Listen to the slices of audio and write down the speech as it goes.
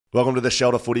Welcome to the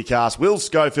Shelter Footycast. Will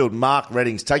Schofield, Mark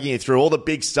Reddings taking you through all the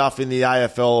big stuff in the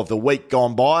AFL of the week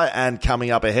gone by and coming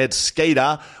up ahead.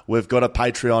 Skeeter, we've got a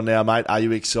Patreon now, mate. Are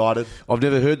you excited? I've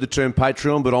never heard the term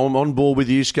Patreon, but I'm on board with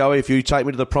you, Scully. If you take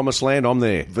me to the promised land, I'm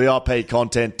there. VIP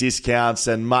content, discounts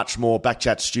and much more.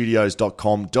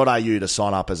 Backchatstudios.com.au to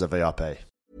sign up as a VIP.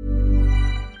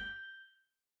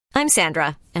 I'm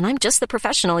Sandra, and I'm just the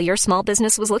professional your small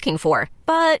business was looking for.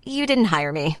 But you didn't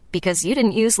hire me because you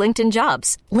didn't use LinkedIn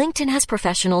Jobs. LinkedIn has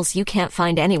professionals you can't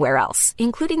find anywhere else,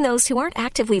 including those who aren't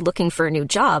actively looking for a new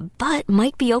job, but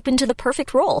might be open to the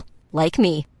perfect role, like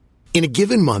me. In a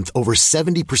given month, over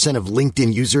 70% of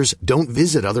LinkedIn users don't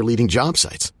visit other leading job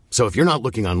sites. So if you're not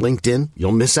looking on LinkedIn,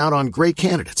 you'll miss out on great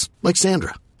candidates, like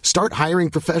Sandra. Start hiring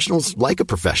professionals like a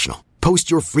professional. Post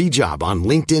your free job on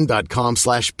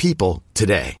linkedin.com/people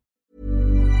today.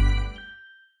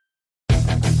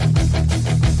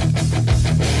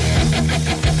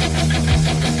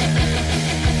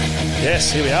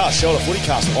 Yes, here we are, Shelter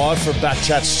Footycast, live from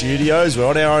Backchat Studios. We're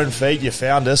on our own feed. You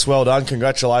found us. Well done.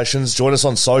 Congratulations. Join us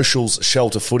on socials,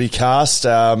 Shelter Footycast,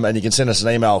 and you can send us an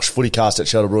email,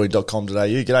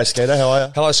 footycast@shelterbrewing.com.au. G'day, Skeeter. How are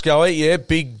you? Hello, Scully. Yeah,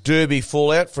 big derby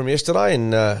fallout from yesterday,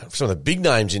 and some of the big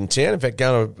names in town. In fact,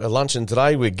 going to a luncheon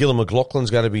today where Gillon McLachlan's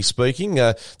going to be speaking.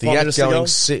 The outgoing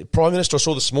Prime Minister I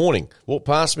saw this morning walked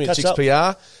past me at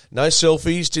 6PR. No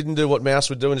selfies, didn't do what Mouse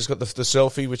would do and just got the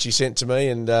selfie, which he sent to me.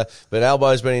 And but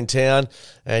Albo's been in town,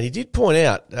 and he did point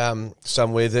out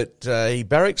somewhere that he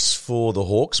barracks for the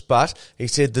Hawks, but he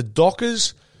said the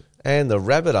Dockers and the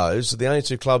Rabbitohs are the only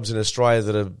two clubs in Australia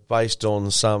that are based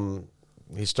on some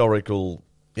historical,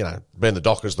 you know, being the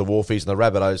Dockers, the Wharfies, and the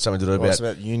Rabbitohs, something to do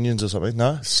about unions or something,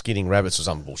 no? Skinning rabbits or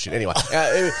some bullshit. Anyway,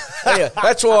 yeah,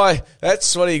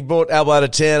 that's what he brought Albo to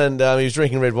town, and he was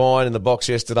drinking red wine in the box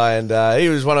yesterday, and he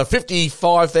was one of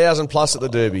 55,000 plus at the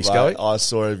Derby, Scully. I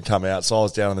saw him come out, so I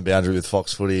was down on the boundary with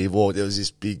Fox Footy. He walked, there was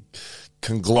this big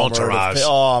conglomerate of,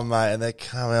 oh, mate, and they're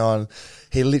coming on.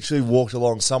 He literally walked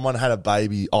along. Someone had a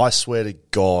baby. I swear to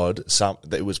God,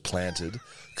 that it was planted.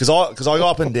 Because I go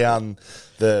up and down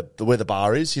where the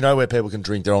bar is, you know, where people can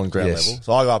drink their own ground level.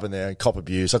 So I go up in there and cop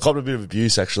abuse. I copped a bit of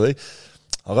abuse, actually.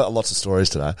 I've got lots of stories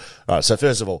today. All right, so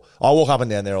first of all, I walk up and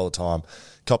down there all the time,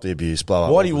 cop the abuse, blow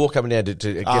up. Why do you walk up and down to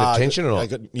get attention or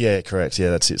not? Yeah, correct.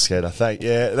 Yeah, that's it, Skater.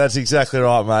 Yeah, that's exactly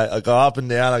right, mate. I go up and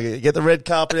down. I get the red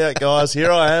carpet out, guys.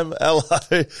 Here I am. Hello.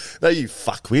 No, you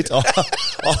fuckwit.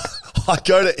 I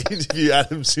go to interview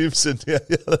Adam Simpson down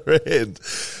the other end.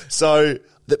 So,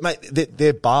 mate,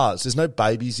 they're bars. There's no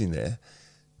babies in there.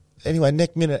 Anyway,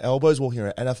 neck minute, Elbo's walking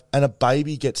around, and a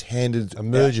baby gets handed.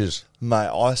 Emerges. Mate,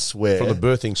 I swear. From the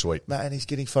birthing suite. Mate, and he's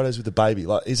getting photos with the baby.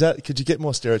 Like, could you get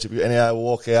more stereotypical? Anyway, I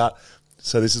walk out.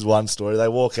 So this is one story. They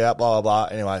walk out, blah, blah, blah.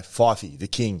 Anyway, Fifey, the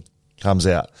king, comes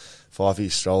out.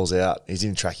 Fifey strolls out. He's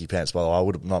in tracky pants, by the way. I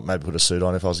would have not maybe put a suit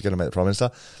on if I was going to meet the Prime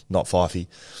Minister. Not Fifey.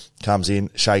 Comes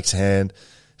in, shakes hand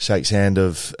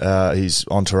of his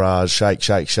entourage,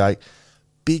 shake.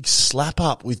 Big slap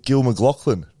up with Gil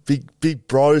McLachlan. Big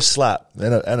bro slap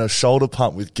and a shoulder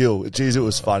pump with Gil. Jeez, it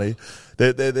was funny.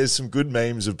 There's some good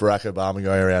memes of Barack Obama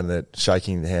going around there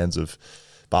shaking the hands of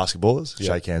basketballers.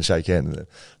 Yep. Shake hand.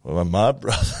 Well, my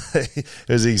brother, it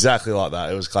was exactly like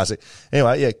that. It was classic.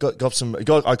 Anyway, yeah,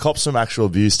 I copped some actual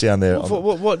abuse down there.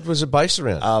 What was it based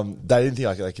around? They didn't think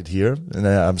I could hear him,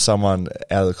 and someone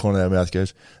out of the corner of their mouth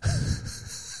goes,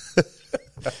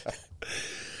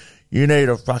 "You need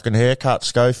a fucking haircut,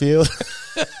 Schofield."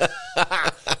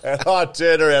 And I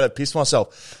turned around and pissed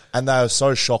myself. And they were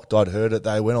so shocked I'd heard it,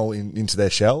 they went all into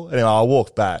their shell. Anyway, I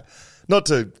walked back. Not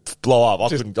to blow up. I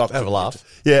couldn't have a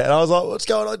laugh. Yeah, and I was like, what's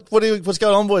going on? What's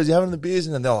going on, boys? You having the beers?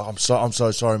 And then they're like, I'm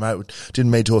so sorry, mate. Didn't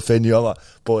mean to offend you. I'm like,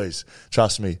 boys,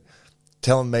 trust me.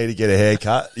 Telling me to get a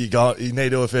haircut, you need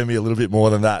to offend me a little bit more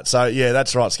than that. So, yeah,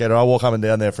 that's right, Skater. I walk up and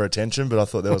down there for attention, but I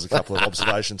thought there was a couple of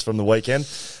observations from the weekend.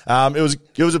 It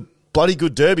was a bloody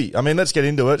good derby. I mean, let's get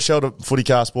into it. Shelter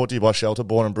Footycast brought to you by Shelter,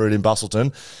 born and brewed in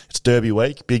Busselton. It's derby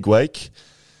week, big week.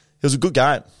 It was a good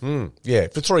game. Yeah,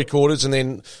 for 3 quarters, and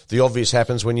then the obvious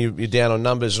happens when you're down on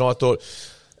numbers. And I thought,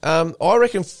 I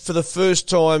reckon for the first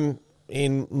time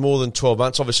in more than 12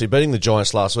 months, obviously beating the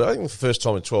Giants last week, I think for the first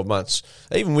time in 12 months,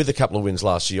 even with a couple of wins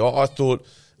last year, I thought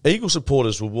Eagle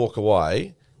supporters will walk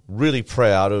away really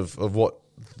proud of what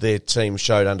their team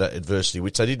showed under adversity,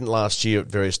 which they didn't last year at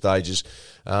various stages.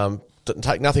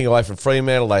 Take nothing away from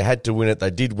Fremantle. They had to win it.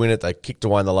 They did win it. They kicked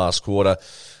away in the last quarter.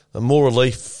 More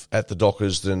relief at the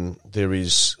Dockers than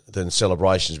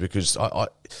celebrations, because I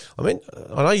mean,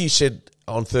 I know you said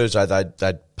on Thursday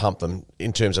they'd pump them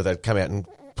in terms of they'd come out and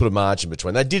put a margin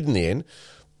between. They did in the end,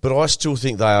 but I still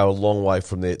think they are a long way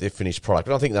from their finished product.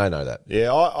 And I think they know that.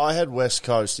 Yeah, I had West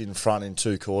Coast in front in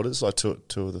 2 quarters. I took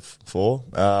 2 of the 4.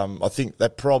 I think they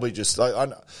probably just they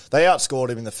outscored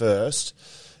him in the first.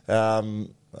 I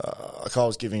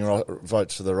was giving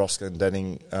votes for the Ross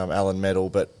Glendenning Allen medal,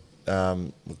 but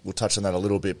we'll touch on that a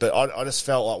little bit. But I just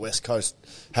felt like West Coast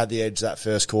had the edge that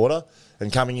first quarter,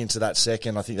 and coming into that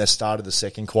second, I think they started the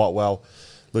second quite well.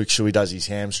 Luke Shuey does his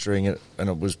hamstring, and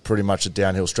it was pretty much a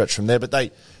downhill stretch from there. But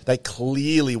they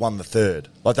clearly won the third.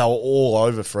 Like, they were all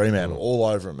over Fremantle, all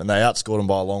over them, and they outscored them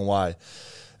by a long way.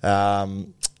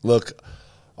 Look,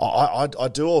 I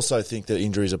do also think that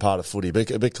injuries are part of footy,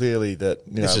 but clearly that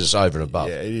this is over and above.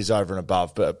 Yeah, it is over and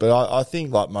above. But I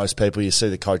think, like most people, you see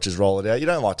the coaches roll it out. You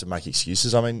don't like to make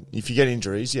excuses. I mean, if you get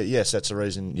injuries, yes, that's a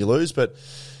reason you lose, but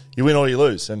you win or you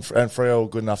lose, and Freo were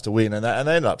good enough to win, and they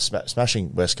ended up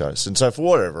smashing West Coast. And so for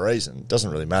whatever reason, it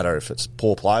doesn't really matter if it's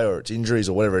poor play or it's injuries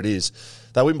or whatever it is,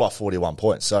 they win by 41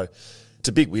 points. So it's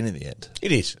a big win in the end.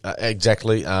 It is,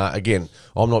 exactly. Again,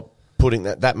 I'm not putting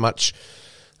that much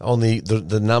on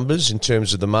the numbers in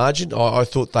terms of the margin. I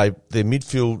thought their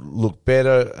midfield looked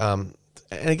better.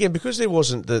 And again, because there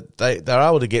wasn't they were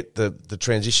able to get the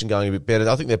transition going a bit better.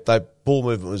 I think that ball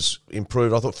movement was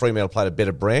improved. I thought Fremantle played a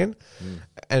better brand.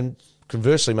 And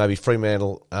conversely, maybe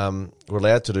Fremantle were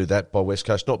allowed to do that by West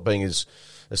Coast not being as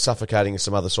suffocating as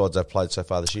some other sides they've played so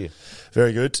far this year.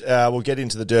 Very good. We'll get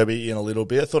into the derby in a little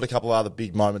bit. I thought a couple of other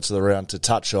big moments of the round to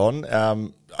touch on.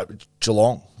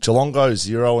 Geelong goes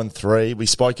 0-3. We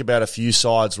spoke about a few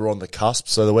sides were on the cusp.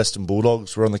 So the Western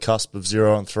Bulldogs were on the cusp of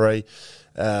 0-3.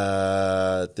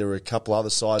 There were a couple other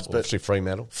sides, but obviously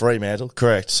Fremantle,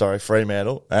 correct. Sorry,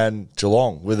 Fremantle and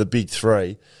Geelong were the big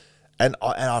 3, and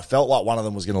I felt like one of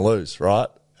them was going to lose, right?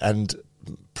 And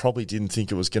probably didn't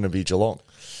think it was going to be Geelong.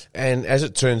 And as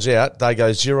it turns out, they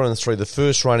go 0-3, the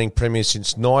first reigning premier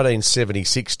since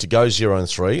 1976 to go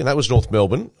 0-3, and that was North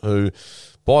Melbourne, who,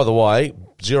 by the way,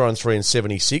 0-3 in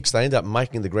 76, they ended up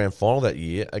making the grand final that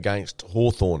year against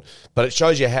Hawthorn. But it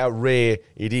shows you how rare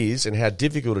it is and how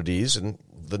difficult it is, and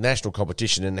the national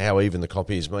competition and how even the comp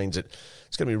is means that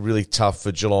it's going to be really tough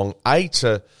for Geelong.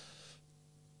 To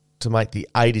make the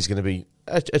 8 is going to be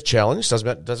a challenge.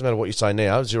 Doesn't matter what you say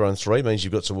now. 0-3 means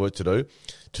you've got some work to do.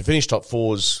 To finish top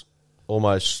 4 is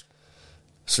almost...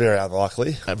 It's very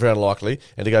unlikely. Very unlikely.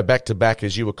 And to go back-to-back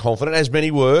as you were confident, as many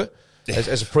were,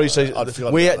 as a pre-season...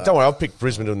 Don't worry, I've picked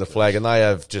Brisbane to win the flag, and they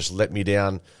have just let me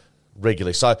down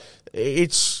regularly. So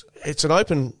it's an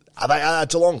open... Are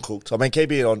Geelong cooked? I mean,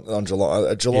 keep it on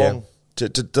Geelong. Geelong, yeah.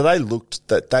 Do they look...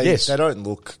 Yes. They don't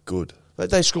look good.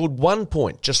 They scored 1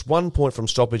 point, just 1 point from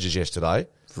stoppages yesterday.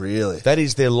 Really? That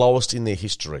is their lowest in their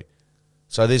history.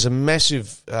 So there's a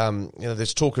massive...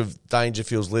 there's talk of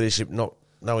Dangerfield's leadership not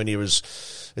nowhere near as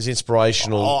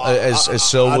inspirational as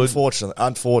Selwood.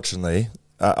 Unfortunately,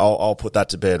 I'll put that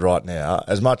to bed right now.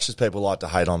 As much as people like to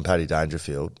hate on Paddy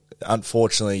Dangerfield,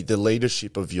 unfortunately, the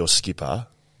leadership of your skipper...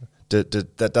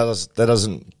 That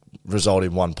doesn't result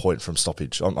in 1 point from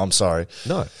stoppage. I'm sorry.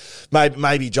 No.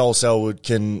 Maybe Joel Selwood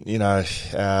can,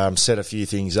 set a few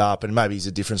things up, and maybe he's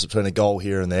a difference between a goal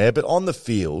here and there. But on the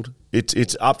field,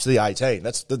 it's up to the 18.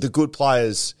 That's the good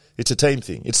players. It's a team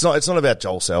thing. It's not about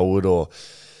Joel Selwood or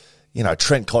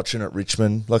Trent Cotchin at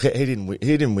Richmond. Like, he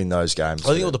didn't win those games.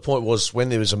 I think what the point was when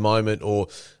there was a moment, or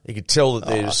you could tell that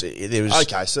there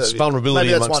was vulnerability.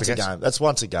 Maybe that's once a game. That's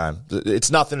once a game.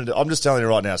 It's nothing to do. I'm just telling you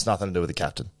right now, it's nothing to do with the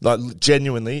captain. Like,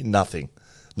 genuinely, nothing.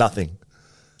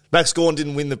 Max Gawn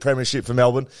didn't win the premiership for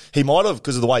Melbourne. He might have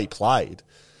because of the way he played.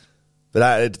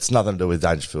 But it's nothing to do with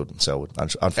Dangerfield and Selwood.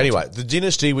 Anyway, the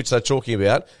dynasty which they're talking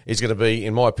about is going to be,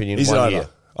 in my opinion, 1 year.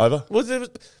 Over? Well,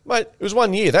 mate, it was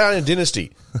 1 year. They're only a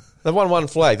dynasty. They've won one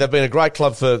flag. They've been a great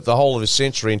club for the whole of a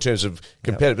century in terms of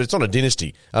competitive, but it's not a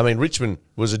dynasty. I mean, Richmond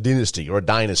was a dynasty or a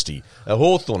dynasty.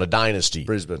 Hawthorn, a dynasty.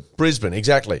 Brisbane,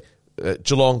 exactly.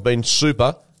 Geelong been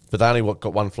super, but they only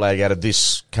got one flag out of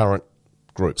this current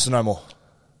group. So no more.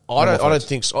 I don't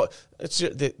think so.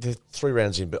 They're 3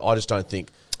 rounds in, but I just don't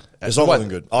think. It's not looking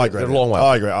good. I agree. They're a long way.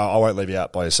 I agree. I won't leave you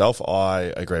out by yourself.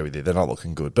 I agree with you. They're not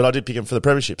looking good. But I did pick them for the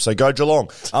premiership. So go Geelong.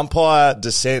 Umpire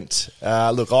dissent.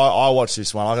 Look, I watched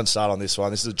this one. I can start on this one.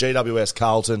 This is GWS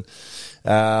Carlton.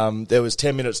 There was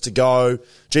 10 minutes to go.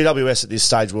 GWS at this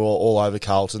stage were all over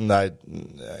Carlton.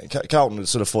 Carlton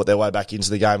sort of fought their way back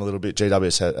into the game a little bit.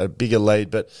 GWS had a bigger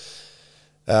lead. But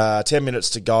 10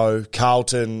 minutes to go.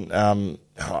 Carlton,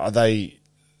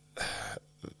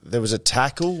 there was a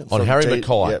tackle on Harry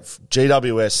Mackay. Yeah,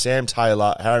 GWS, Sam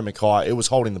Taylor, Harry Mackay. It was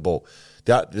holding the ball.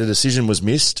 The decision was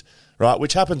missed, right?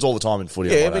 Which happens all the time in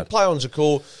footy. Yeah, I mean, play-ons are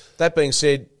cool. That being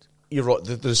said, you're right.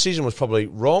 The decision was probably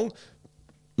wrong.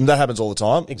 That happens all the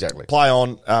time. Exactly. Play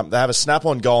on. They have a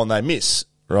snap-on goal and they miss,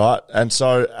 right? And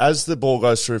so as the ball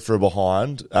goes through for a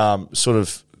behind, sort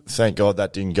of thank God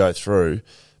that didn't go through,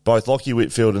 both Lockie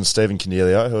Whitfield and Stephen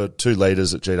Cornelio, who are 2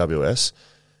 leaders at GWS,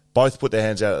 both put their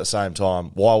hands out at the same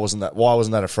time. Why wasn't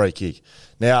that a free kick?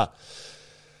 Now,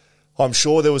 I'm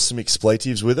sure there was some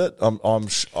expletives with it. I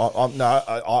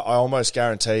almost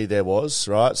guarantee there was,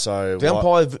 right? So the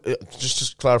umpire,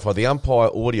 just to clarify, the umpire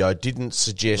audio didn't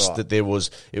suggest that there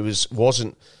was. It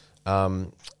wasn't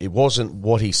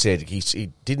what he said.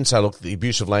 He didn't say, look, the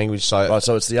abusive language. So right,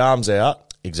 so it's the arms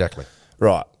out. Exactly.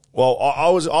 Right. Well,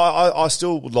 I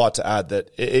still would like to add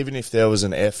that even if there was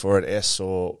an F or an S,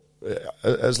 or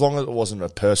as long as it wasn't a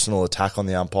personal attack on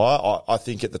the umpire, I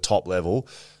think at the top level,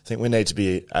 I think we need to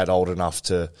be adult enough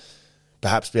to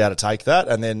perhaps be able to take that.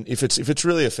 And then if it's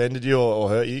really offended you or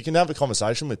hurt you, you can have a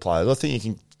conversation with players. I think you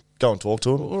can go and talk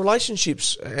to them. Well,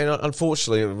 relationships, and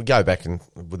unfortunately, we go back and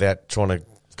without trying to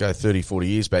go 30, 40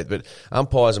 years back, but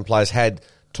umpires and players had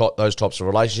those types of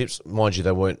relationships. Mind you,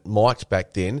 they weren't mic'd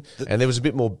back then, and there was a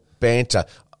bit more banter.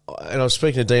 And I was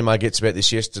speaking to Dean Margetts about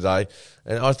this yesterday,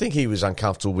 and I think he was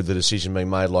uncomfortable with the decision being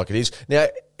made like it is. Now,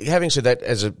 having said that,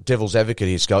 as a devil's advocate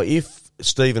here, Scully, if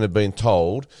Stephen had been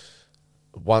told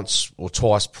once or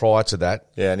twice prior to that,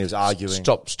 and he was arguing,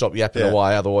 stop yapping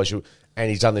away, otherwise and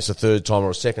he's done this a third time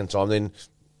or a second time, then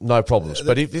no problems.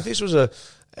 But if this was out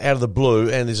of the blue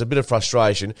and there's a bit of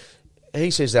frustration, he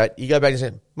says that, you go back and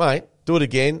say, mate, do it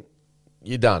again,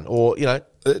 you're done. Or,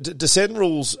 descent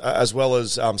rules, as well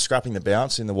as scrapping the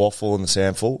bounce in the waffle and the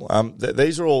sandful,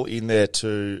 these are all in there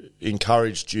to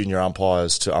encourage junior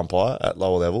umpires to umpire at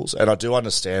lower levels. And I do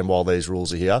understand why these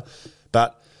rules are here.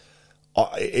 But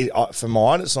for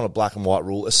mine, it's not a black and white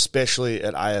rule, especially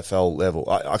at AFL level.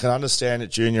 I can understand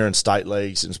at junior and state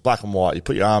leagues, it's black and white. You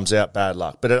put your arms out, bad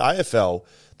luck. But at AFL,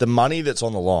 the money that's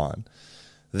on the line,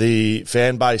 the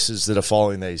fan bases that are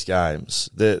following these games,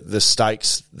 the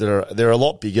stakes they're a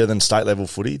lot bigger than state level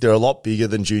footy. They're a lot bigger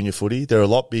than junior footy. They're a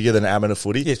lot bigger than amateur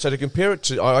footy. Yeah, so to compare it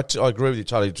to, I agree with you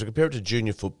totally. To compare it to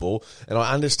junior football, and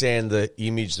I understand the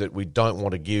image that we don't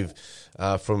want to give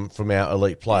from our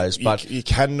elite players, but you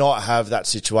cannot have that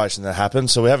situation that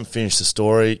happens. So we haven't finished the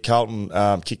story. Carlton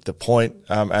kicked the point,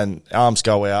 and arms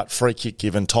go out, free kick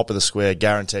given, top of the square,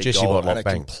 guaranteed Jesse goal, Whitelock, and it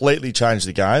bang. completely changed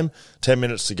the game. 10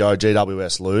 minutes to go,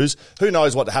 GWS lose. Who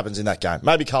knows what happens in that game?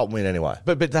 Maybe Carlton win anyway.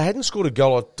 But they hadn't scored a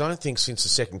goal, I don't think, since the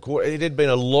second quarter. It had been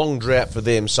a long drought for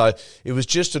them, so it was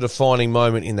just a defining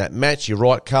moment in that match. You're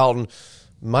right, Carlton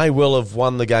may well have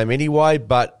won the game anyway,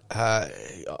 but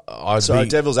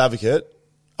devil's advocate,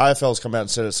 AFL's come out and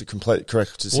said it's a complete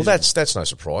correct decision. Well, that's no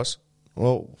surprise.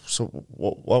 Well,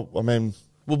 I mean...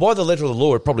 Well, by the letter of the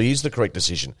law, it probably is the correct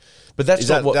decision. But that's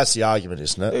that's the argument,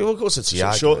 isn't it? Well, of course it's the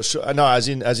argument. No, as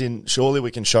in, surely we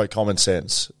can show common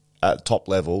sense at top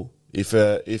level if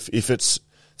it's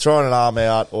throwing an arm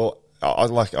out or... I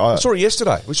saw it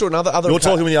yesterday. We saw another... You're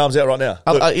talking with your arms out right now.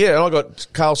 Yeah, and I got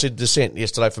Carl said dissent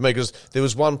yesterday for me because there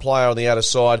was one player on the outer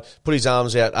side, put his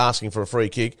arms out asking for a free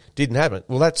kick, didn't happen.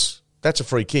 Well, that's a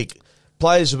free kick.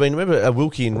 Players have been... Remember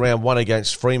Wilkie in round 1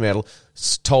 against Fremantle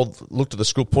looked at the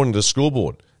school, pointing to the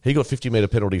scoreboard. He got 50-metre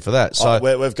penalty for that. So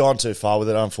we've gone too far with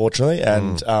it, unfortunately,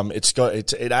 and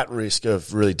it's at risk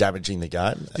of really damaging the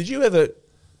game. Did you ever...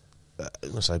 I'm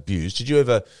going to say abused. Did you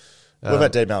ever... What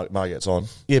about Dean Margetts on?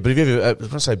 Yeah, but have you ever...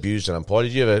 when I say abused an umpire,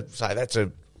 did you ever say that's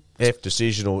a F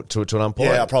decision or to an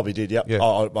umpire? Yeah, I probably did, yep. Yeah.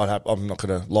 I'm not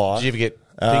going to lie. Did you ever get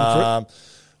dinged for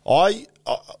it?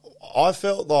 I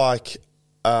felt like...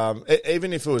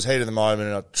 even if it was heat of the moment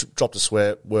and I dropped a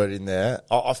swear word in there,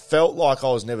 I felt like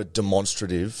I was never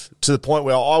demonstrative to the point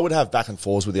where I would have back and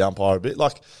forths with the umpire a bit.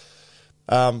 Like,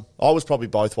 I was probably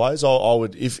both ways. I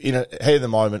would, if in a heat of the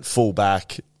moment, full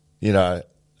back,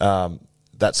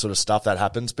 that sort of stuff that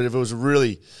happens. But if it was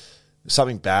really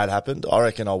something bad happened, I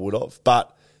reckon I would have.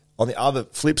 But on the other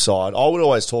flip side, I would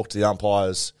always talk to the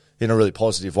umpires in a really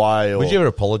positive way. Would you ever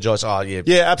apologise? Oh, yeah.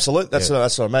 Yeah, absolutely. That's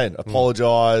what I mean.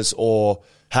 Apologise or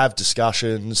have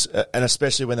discussions, and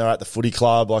especially when they're at the footy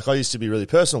club. Like, I used to be really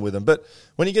personal with them. But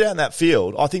when you get out in that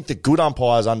field, I think the good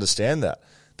umpires understand that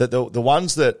the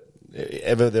ones that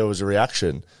ever there was a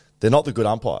reaction, they're not the good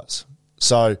umpires.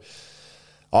 So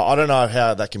I don't know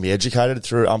how that can be educated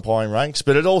through umpiring ranks,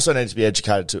 but it also needs to be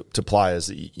educated to players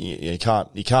that you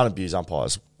can't abuse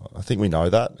umpires. I think we know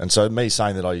that. And so me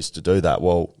saying that I used to do that,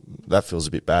 well, that feels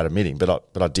a bit bad admitting, but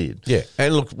I did. Yeah,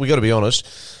 and look, we got to be honest,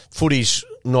 footy's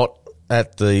not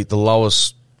at the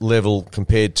lowest level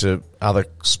compared to other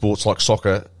sports like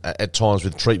soccer at times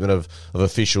with treatment of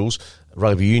officials.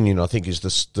 Rugby union, I think, is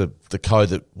the code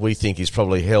that we think is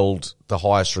probably held the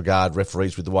highest regard,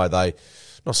 referees with the way they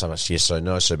not so much yes or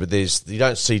no, so, but you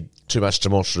don't see too much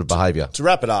demonstrative behaviour. To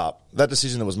wrap it up, that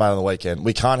decision that was made on the weekend,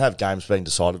 we can't have games being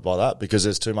decided by that because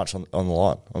there's too much on the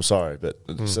line. I'm sorry, but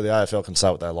so the AFL can say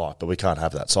what they like, but we can't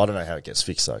have that. So I don't know how it gets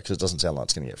fixed though, because it doesn't sound like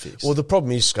it's going to get fixed. Well, the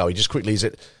problem is, Scully, just quickly, is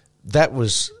that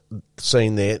was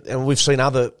seen there, and we've seen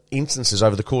other instances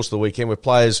over the course of the weekend where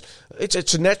players,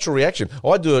 it's a natural reaction.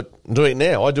 I do it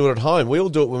now. I do it at home. We all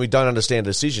do it when we don't understand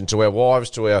a decision, to our wives,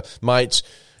 to our mates.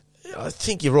 I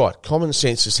think you're right. Common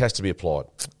sense just has to be applied.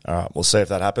 All right, we'll see if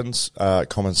that happens.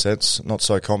 Common sense, not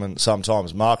so common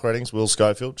sometimes. Mark Reddings, Will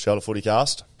Schofield, Shelter Footy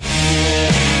Cast.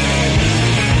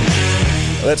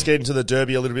 Let's get into the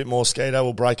derby a little bit more, Skeeter.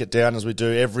 We'll break it down as we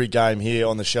do every game here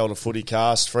on the Shelter Footy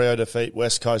Cast. Freo defeat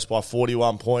West Coast by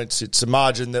 41 points. It's a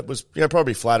margin that was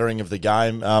probably flattering of the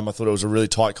game. I thought it was a really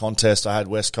tight contest. I had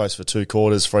West Coast for 2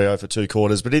 quarters, Freo for 2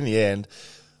 quarters. But in the end,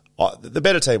 the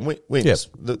better team wins. Yep.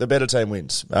 The better team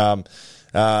wins.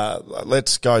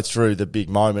 Let's go through the big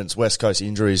moments. West Coast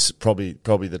injuries, probably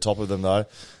the top of them, though.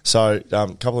 So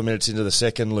a couple of minutes into the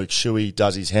second, Luke Shuey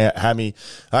does his hammy.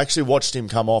 I actually watched him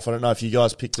come off. I don't know if you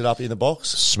guys picked it up in the box.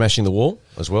 Smashing the wall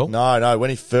as well? No.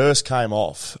 When he first came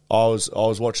off, I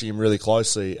was watching him really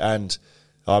closely, and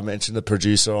I mentioned the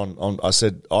producer I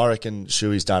said, I reckon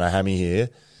Shuey's done a hammy here.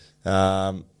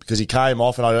 Because he came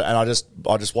off, and I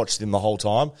just watched him the whole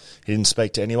time. He didn't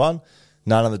speak to anyone.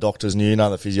 None of the doctors knew,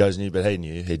 none of the physios knew, but he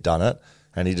knew he'd done it.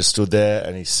 And he just stood there,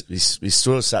 and he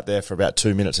sort of sat there for about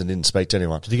 2 minutes and didn't speak to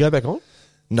anyone. Did he go back on?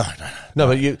 No.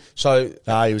 But he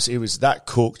was that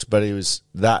cooked, but he was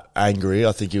that angry.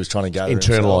 I think he was trying to gather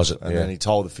internalise himself, it, and then he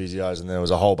told the physios, and there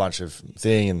was a whole bunch of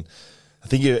thing. And I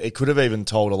think he could have even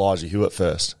told Elijah Hewitt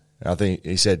first. And I think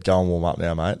he said, "Go and warm up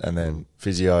now, mate." And then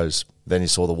physios. Then he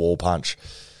saw the wall punch.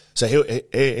 So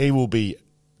he will be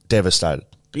devastated.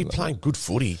 He's playing good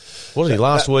footy. What did he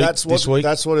last week? This week?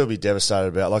 That's what he'll be devastated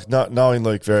about. Like knowing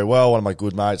Luke very well, one of my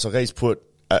good mates. Like he's put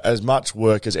as much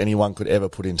work as anyone could ever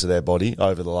put into their body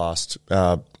over the last,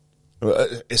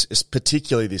 it's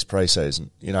particularly this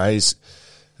preseason. You know, he's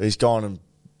gone and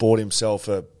bought himself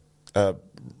an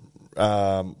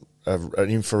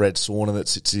infrared sauna that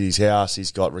sits at his house.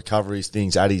 He's got recovery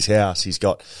things at his house. He's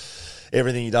got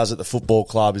everything he does at the football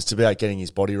club is to be about getting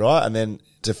his body right, and then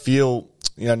to feel,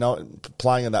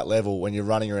 playing at that level when you're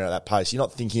running around at that pace, you're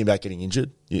not thinking about getting injured.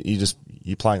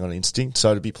 You're playing on instinct.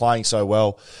 So to be playing so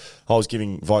well, I was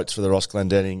giving votes for the Ross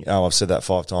Glendenning. I've said that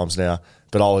 5 times now,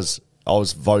 but I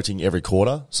was voting every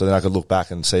quarter, so then I could look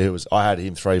back and see who was. I had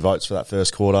him 3 votes for that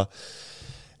first quarter.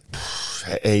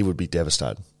 He would be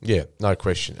devastated. Yeah, no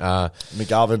question.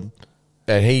 McGovern,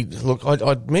 and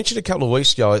I mentioned a couple of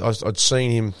weeks ago, I'd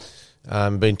seen him.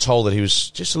 Been told that he was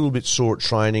just a little bit sore at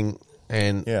training,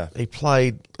 and he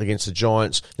played against the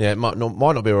Giants. Now, it might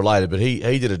not be related, but he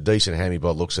did a decent hammy by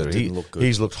the looks of it. Didn't look good.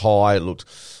 He's looked high. It looked,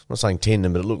 I'm not saying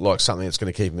tendon, but it looked like something that's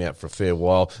going to keep him out for a fair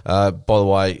while. By the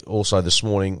way, also this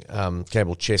morning,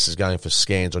 Campbell Chess is going for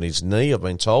scans on his knee, I've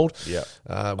been told. Yeah.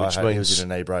 Which means he was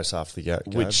in a knee brace after the game.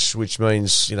 Which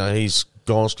means, he's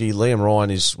Gonski. Liam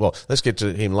Ryan is, well, let's get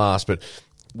to him last, but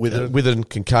Witherden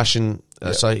concussion,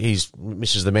 so he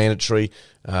misses the mandatory.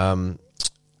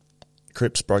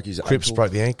 Cripps broke his ankle.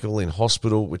 Broke the ankle in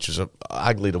hospital, which is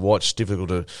ugly to watch, difficult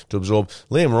to absorb.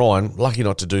 Liam Ryan, lucky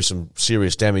not to do some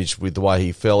serious damage with the way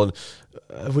he fell. And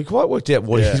have we quite worked out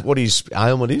what his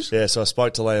ailment is? Yeah, so I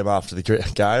spoke to Liam after the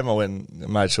game. I went and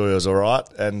made sure he was all right,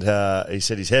 and he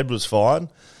said his head was fine.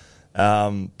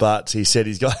 But he said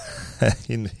he's got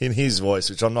in his voice,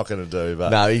 which I'm not going to do. But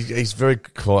no, he's very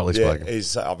quietly spoken.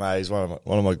 He's one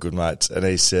of my good mates, and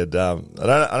he said, "I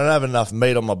don't have enough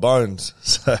meat on my bones.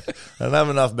 So I don't have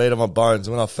enough meat on my bones.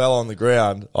 When I fell on the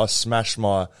ground, I smashed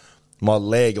my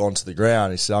leg onto the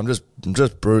ground." He said, "I'm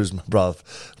just bruised, my brother.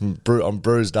 I'm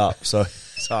bruised up." So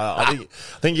I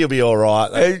think he'll be all right.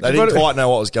 They didn't quite know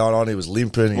what was going on. He was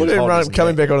limping. He was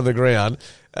coming back onto the ground.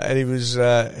 And he was.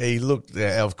 He looked.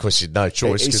 Of course, he had no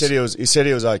choice. He said he was. He said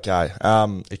he was okay.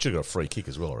 He should have got a free kick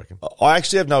as well, I reckon. I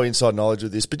actually have no inside knowledge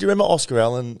of this, but do you remember Oscar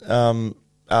Allen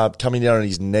coming down on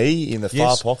his knee in the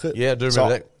far pocket? Yeah, I do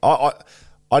remember that.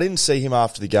 I didn't see him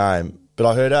after the game, but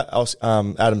I heard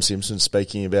Adam Simpson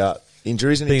speaking about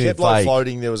injuries, and he kept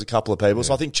floating. There was a couple of people,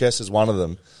 so I think Chess is one of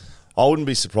them. I wouldn't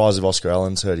be surprised if Oscar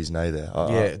Allen's hurt his knee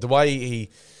there. The way he.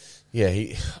 Yeah,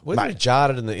 he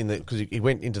jarred it in the because he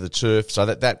went into the turf, so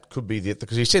that could be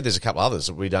because he said there's a couple others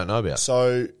that we don't know about.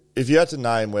 So if you had to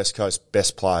name West Coast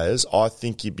best players, I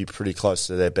think you'd be pretty close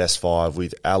to their best 5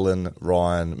 with Allen,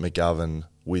 Ryan, McGovern,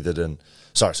 Witherden.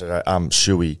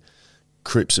 Shuey,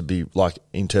 Cripps would be like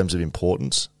in terms of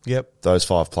importance. Yep, those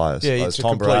 5 players. Yeah,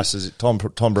 Tom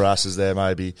Barrass is there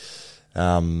maybe.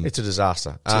 It's a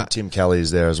disaster. Tim Kelly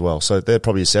is there as well. So they're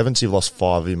probably your sevens. You've lost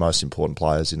 5 of your most important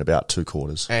players in about 2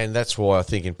 quarters. And that's why I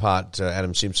think, in part,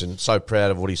 Adam Simpson, so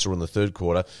proud of what he saw in the third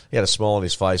quarter. He had a smile on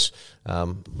his face,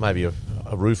 maybe a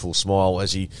rueful smile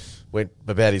as he went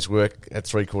about his work at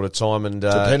 3-quarter time. And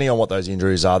depending on what those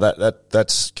injuries are,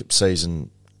 that's season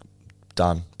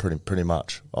done pretty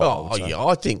much. Yeah,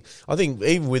 I think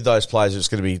even with those players, it's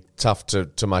going to be tough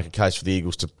to make a case for the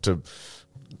Eagles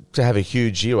to have a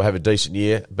huge year or have a decent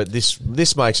year, but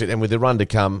this makes it, and with the run to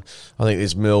come, I think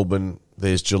there's Melbourne,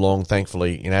 there's Geelong,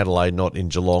 thankfully in Adelaide, not in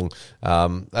Geelong.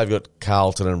 They've got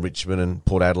Carlton and Richmond and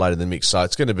Port Adelaide in the mix, so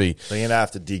it's going to be... They're going to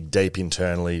have to dig deep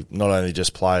internally, not only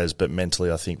just players, but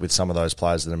mentally, I think, with some of those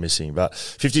players that are missing. But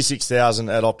 56,000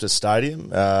 at Optus Stadium,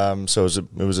 so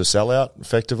it was a sellout,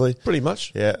 effectively. Pretty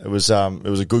much. Yeah, it was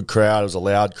a good crowd, it was a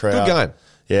loud crowd. Good game.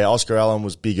 Yeah, Oscar Allen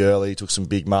was big early, took some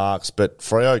big marks, but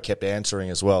Freo kept answering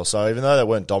as well. So even though they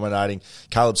weren't dominating,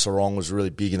 Caleb Sarong was really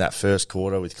big in that first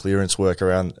quarter with clearance work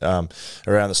around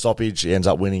the stoppage. He ends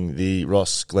up winning the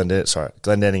Ross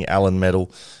Glendenning Allen medal,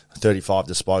 35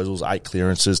 disposals, 8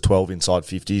 clearances, 12 inside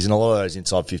 50s, and a lot of those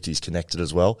inside 50s connected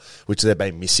as well, which they've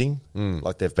been missing.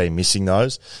 Like they've been missing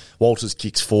those. Walters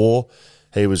kicks 4.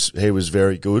 He was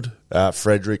very good.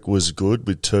 Frederick was good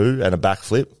with 2 and a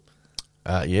backflip.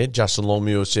 Justin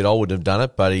Longmuir said I wouldn't have done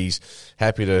it, but he's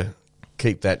happy to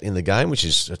keep that in the game, which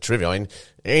is a trivial. I mean,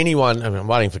 I'm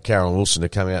waiting for Karen Wilson to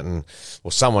come out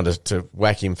or someone to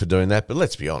whack him for doing that, but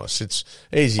let's be honest, it's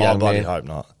easy. I bloody hope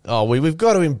not. Oh, we've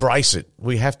got to embrace it.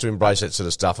 We have to embrace that sort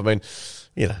of stuff. I mean,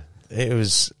 it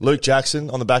was... Luke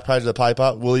Jackson on the back page of the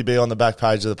paper. Will he be on the back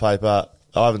page of the paper?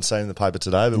 I haven't seen the paper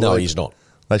today. But no, he's not.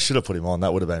 They should have put him on.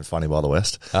 That would have been funny by the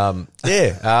West.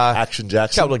 Action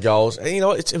Jackson. A couple of goals. And,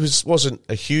 it wasn't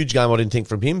a huge game, I didn't think,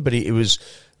 from him, but it was...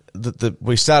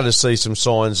 we started to see some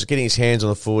signs, getting his hands on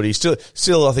the footy.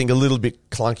 Still, I think, a little bit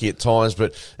clunky at times,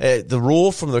 but the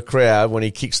roar from the crowd when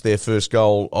he kicks their first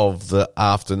goal of the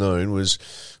afternoon was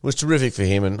terrific for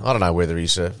him. And I don't know whether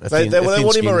he's they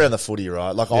want him around the footy,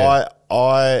 right? Like yeah.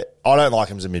 I don't like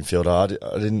him as a midfielder.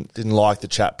 I didn't like the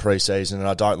chat pre-season, and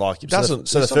I don't like him.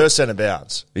 So the first centre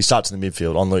bounce, he starts in the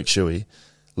midfield on Luke Shuey.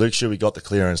 Luke Shuey got the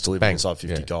clearance to deliver inside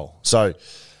 50 goal. So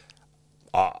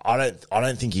I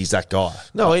don't think he's that guy.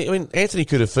 No, I mean, Anthony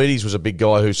Koutafidis was a big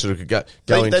guy who sort of could go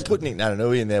They put Nick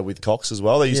Nananui in there with Cox as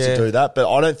well. They used to do that, but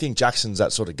I don't think Jackson's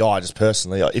that sort of guy, just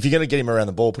personally. If you're going to get him around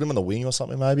the ball, put him on the wing or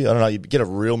something maybe. I don't know. You get a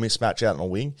real mismatch out on the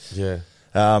wing. Yeah.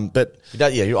 But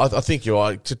I think you're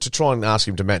right. To try and ask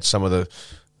him to match some of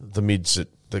the mids that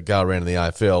go around in the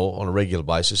AFL on a regular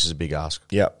basis is a big ask.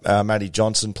 Yeah. Matty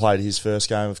Johnson played his first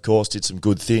game, of course, did some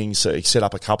good things. So he set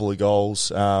up a couple of goals.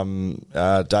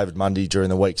 David Mundy during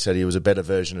the week said he was a better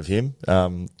version of him.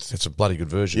 That's a bloody good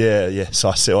version. Yeah. So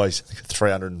I said, he's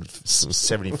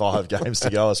 375 games to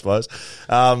go, I suppose.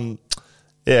 What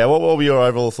were your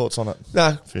overall thoughts on it?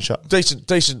 No, finish up.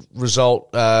 Decent result.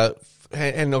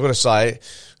 And I've got to say,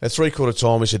 at 3-quarter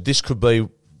time, we said this could be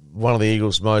one of the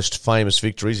Eagles' most famous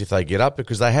victories if they get up,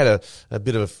 because they had a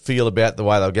bit of a feel about the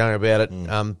way they were going about it.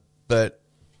 But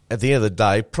at the end of the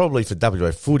day, probably for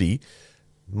WA footy,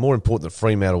 more important than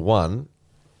Fremantle won,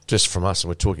 just from us, and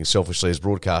we're talking selfishly as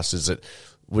broadcasters, that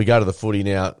we go to the footy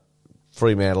now,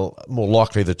 Fremantle, more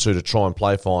likely the two to try and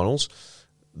play finals,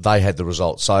 they had the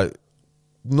result. So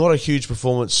not a huge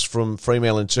performance from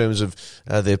Fremantle in terms of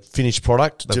their finished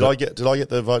product. Did I get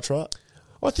the votes right?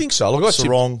 I think so. Look, I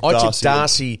tipped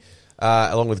Darcy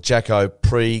along with Jacko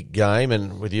pre-game,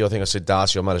 and with you, I think I said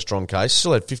Darcy. I made a strong case.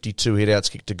 Still had 52 hit-outs,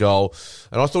 kicked a goal,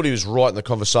 and I thought he was right in the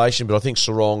conversation, but I think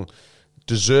Sarong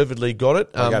deservedly got it.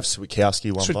 I gave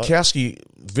Switkowski one vote. Switkowski,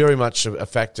 very much a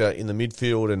factor in the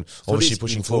midfield and obviously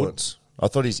pushing forward. I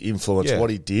thought his influence,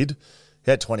 what he did. He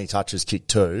had 20 touches, kicked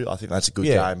 2. I think that's a good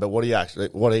game. But what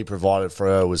he provided for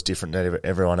her was different than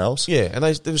everyone else. Yeah, and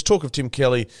there was talk of Tim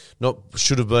Kelly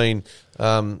should have been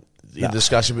in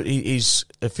discussion, but his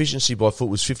efficiency by foot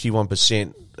was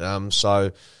 51%.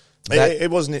 So he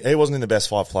wasn't in the best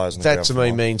 5 players. In the that to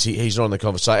me means he's not in the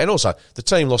conversation. And also, the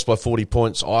team lost by 40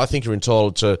 points. I think you're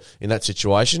entitled to, in that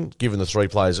situation, given the 3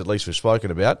 players at least we've spoken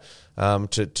about,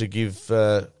 to give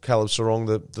Caleb Sarong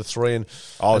the 3. And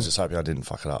I was just hoping I didn't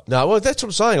fuck it up. No, well, that's what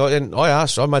I'm saying. And I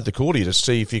made the call to you to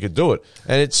see if you could do it.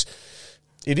 And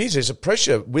there's a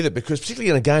pressure with it, because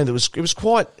particularly in a game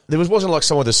wasn't like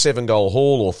someone with a 7-goal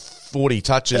haul or 40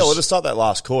 touches. Yeah, well, to start that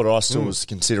last quarter, I still was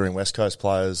considering West Coast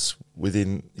players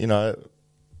within, Ruben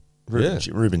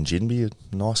Ginby,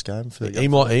 a nice game for the he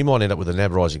might end up with a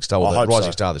NAB Rising Star,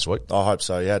 Star this week. I hope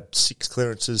so. He had 6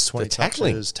 clearances, 20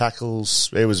 tackles.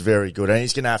 It was very good, and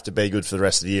he's going to have to be good for the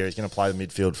rest of the year. He's going to play the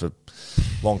midfield for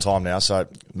long time now, so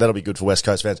that'll be good for West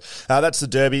Coast fans. That's the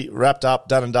Derby wrapped up,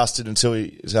 done and dusted until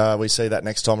we see that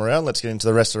next time around. Let's get into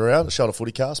the rest of the round. Shoulder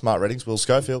Footy Cast, Mark Reddings, Will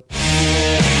Schofield.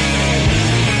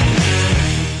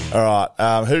 All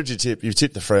right, who did you tip? You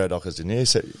tipped the Freo Dockers, didn't you?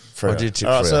 Freo. I did tip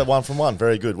All right, Freo. so 1 from 1.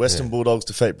 Very good. Western Bulldogs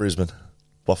defeat Brisbane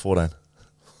by 14.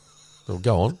 Well,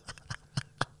 go on.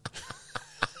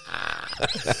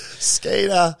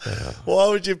 Skeeter, why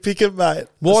would you pick him, mate?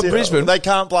 Why Brisbane? They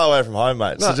can't blow away from home,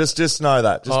 mate. No. So just know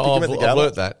that. Just pick him at the I've gala.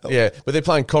 learnt that. Yeah, but they're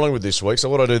playing Collingwood this week. So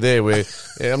what I do there,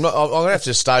 I'm going to have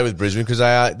to stay with Brisbane because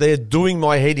they're doing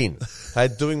my head in. They're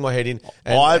doing my head in.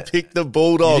 And I picked the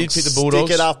Bulldogs. You did pick the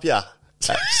Bulldogs? Stick it up, ya.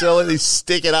 Absolutely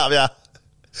stick it up, ya.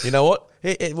 You know what?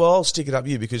 Well, I'll stick it up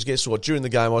you because guess what? During the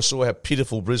game, I saw how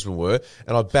pitiful Brisbane were,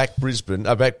 and I backed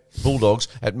Bulldogs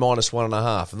at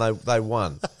 -1.5, and they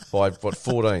won by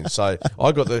 14. So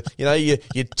I got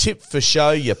you tip for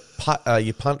show, you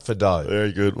punt for dough.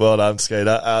 Very good. Well done,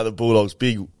 Skeeter. The Bulldogs,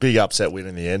 big upset win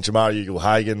in the end. Jamari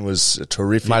Ugle-Hagan was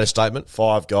terrific. Made a statement.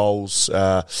 5 goals.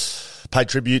 Paid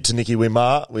tribute to Nicky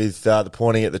Wimar with the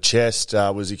pointing at the chest.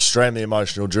 Was extremely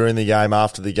emotional during the game,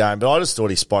 after the game. But I just thought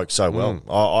he spoke so well.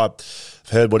 I've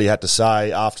heard what he had to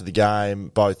say after the game,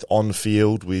 both on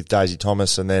field with Daisy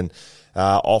Thomas and then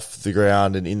off the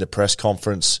ground and in the press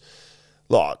conference.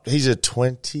 Like, he's a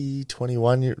 20,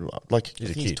 21 year, like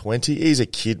He's a he's kid. 20. He's a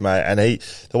kid, mate. And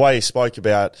the way he spoke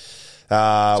about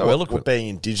what being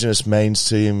Indigenous means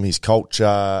to him, his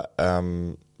culture,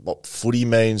 what footy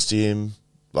means to him.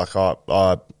 Like,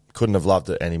 I couldn't have loved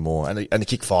it anymore. And the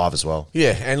kick 5 as well.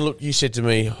 Yeah, and look, you said to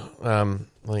me, I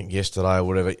think yesterday or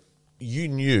whatever, you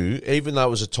knew, even though it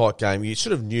was a tight game, you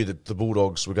sort of knew that the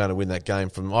Bulldogs were going to win that game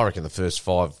from, I reckon, the first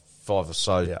five or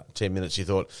so, 10 minutes. You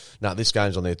thought, no, this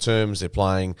game's on their terms. They're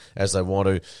playing as they want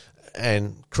to.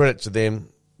 And credit to them,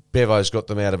 Bevo's got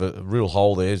them out of a real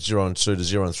hole there. 0-2 to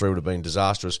 0-3 would have been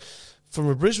disastrous. From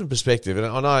a Brisbane perspective, and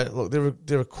I know, look,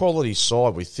 they're a quality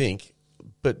side, we think,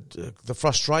 but the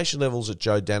frustration levels that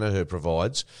Joe Danaher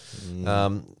provides,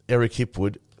 Eric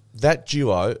Hipwood, that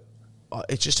duo,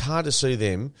 it's just hard to see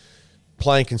them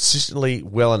playing consistently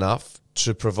well enough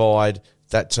to provide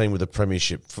that team with a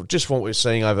premiership. For just what we're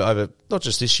seeing over not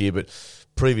just this year, but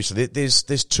previously, there's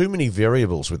too many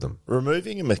variables with them.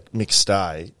 Removing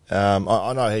McStay,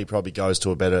 I know he probably goes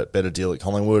to a better deal at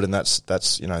Collingwood, and that's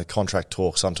contract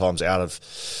talk sometimes out of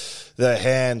their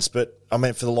hands. But I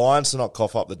mean, for the Lions to not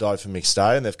cough up the dough for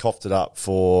McStay, and they've coughed it up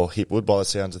for Hipwood by the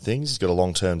sounds of things, he's got a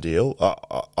long-term deal.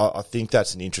 I think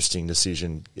that's an interesting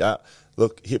decision. Yeah,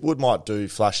 look, Hipwood might do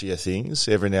flashier things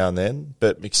every now and then,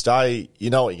 but McStay, you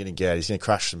know what you're going to get. He's going to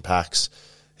crash some packs.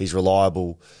 He's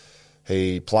reliable.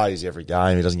 He plays every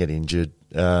game. He doesn't get injured.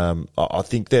 I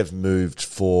think they've moved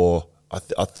for.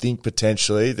 I think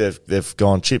potentially they've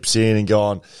gone chips in and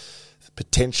gone.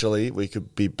 Potentially we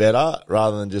could be better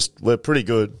rather than just we're pretty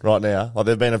good right now. Like,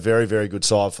 they've been a very, very good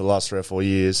side for the last 3 or 4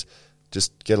 years.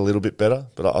 Just get a little bit better,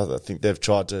 but I think they've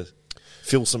tried to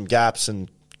fill some gaps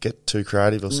and get too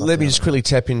creative or something. Let me just quickly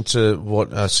tap into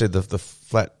what I said. The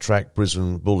flat track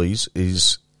Brisbane Bullies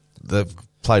is they've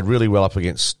played really well up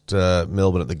against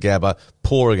Melbourne at the Gabba,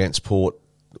 poor against Port,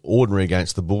 ordinary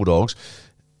against the Bulldogs.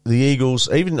 The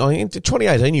Eagles, even I think in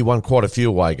 2018, you won quite a few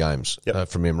away games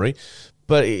from memory.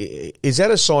 But is that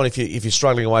a sign if you're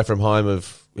struggling away from home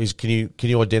can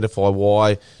you identify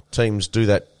why teams do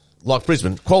that? Like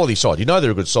Brisbane, quality side. You know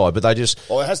they're a good side, but they just...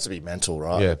 Well, it has to be mental,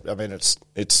 right? Yeah. I mean, it's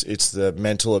the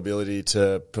mental ability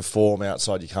to perform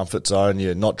outside your comfort zone.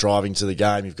 You're not driving to the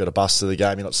game. You've got a bus to the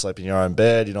game. You're not sleeping in your own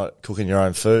bed. You're not cooking your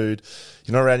own food.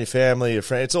 You're not around your family, your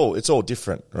friends. It's all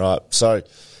different, right? So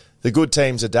the good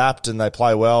teams adapt and they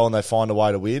play well and they find a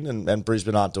way to win, and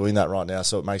Brisbane aren't doing that right now,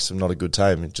 so it makes them not a good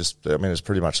team. It's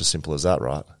pretty much as simple as that,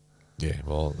 right? Yeah,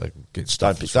 well, they get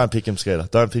stuff. Don't pick him, Skeeter.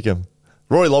 Don't pick him.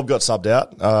 Rory Lobb got subbed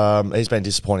out. He's been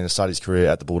disappointing to start his career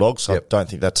at the Bulldogs, so I don't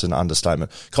think that's an understatement.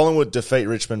 Collingwood defeat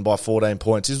Richmond by 14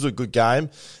 points. This was a good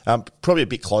game. Probably a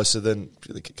bit closer than...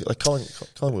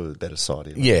 Collingwood was a better side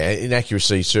here. Yeah,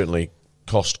 inaccuracy certainly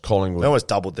cost Collingwood. They almost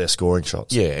doubled their scoring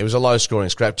shots. Yeah, it was a low-scoring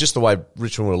scrap, just the way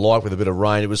Richmond would have liked with a bit of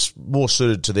rain. It was more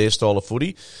suited to their style of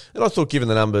footy. And I thought, given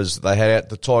the numbers they had out,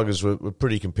 the Tigers were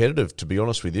pretty competitive, to be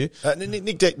honest with you.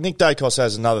 Nick Dacos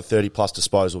has another 30-plus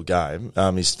disposal game,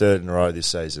 his third in a row this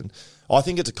season. I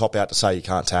think it's a cop-out to say you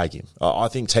can't tag him. I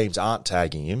think teams aren't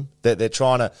tagging him. They're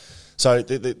trying to... So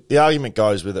the argument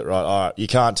goes with it, right? All right, you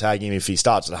can't tag him if he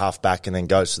starts at half-back and then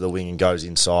goes to the wing and goes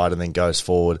inside and then goes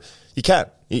forward. You can.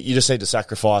 You just need to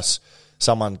sacrifice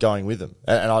someone going with him.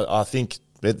 And I think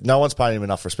no one's paying him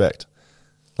enough respect.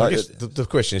 I guess the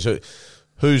question is,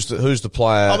 who's the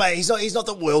player? Oh man, he's not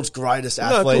the world's greatest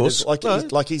of athlete.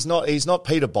 course. He's not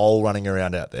Peter Bowl running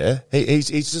around out there. He's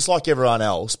just like everyone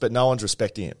else, but no one's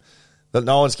respecting him. But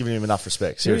no one's giving him enough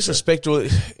respect. Seriously. Respect.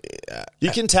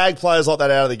 You can tag players like that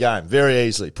out of the game very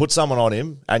easily. Put someone on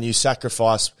him, and you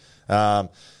sacrifice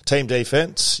team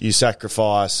defense. You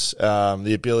sacrifice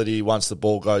the ability once the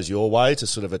ball goes your way to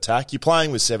sort of attack. You're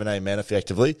playing with 17 men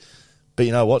effectively, but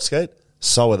you know what, Skate?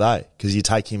 So are they, because you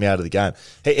take him out of the game.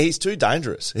 He's too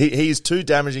dangerous. He's too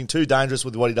damaging, too dangerous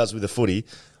with what he does with the footy.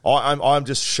 I'm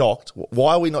just shocked.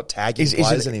 Why are we not tagging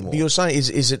players anymore? You're saying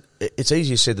it's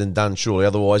easier said than done, surely.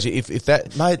 Otherwise, if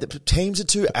that... Mate, the teams are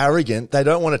too arrogant. They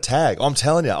don't want to tag. I'm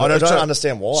telling you. I don't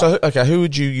understand why. So, okay, who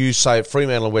would you use, say, at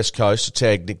Fremantle and West Coast to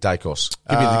tag Nick Dacos?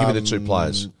 Give me the two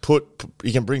players.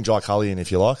 You can bring Jai Cully in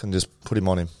if you like and just put him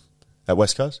on him. At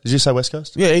West Coast? Did you say West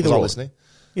Coast? Yeah, either way. or. Listening?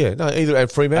 Yeah, no, either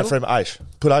at Fremantle. Aish.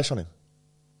 Put Aish on him.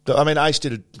 I mean,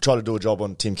 Aish try to do a job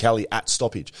on Tim Kelly at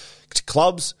stoppage.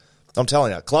 Clubs... I'm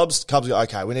telling you, clubs go,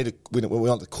 okay, we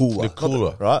want the cooler. The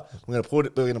cooler. Right? We're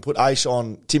going to put Aish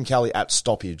on Tim Kelly at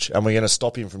stoppage, and we're going to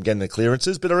stop him from getting the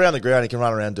clearances, but around the ground he can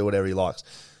run around and do whatever he likes.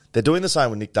 They're doing the same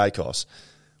with Nick Dacos.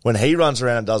 When he runs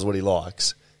around and does what he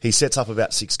likes, he sets up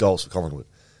about 6 goals for Collingwood.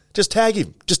 Just tag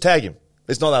him.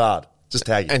 It's not that hard. Just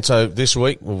tag him. And so this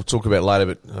week, we'll talk about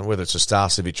later, but whether it's a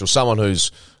Starcevic or someone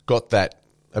who's got that...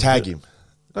 Tag him.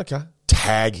 Okay.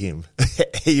 Tag him.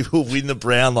 He will win the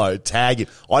Brownlow. Tag him.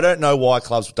 I don't know why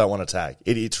clubs don't want to tag.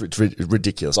 It's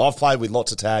ridiculous. I've played with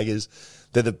lots of taggers.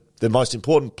 They're the most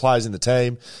important players in the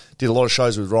team. Did a lot of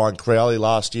shows with Ryan Crowley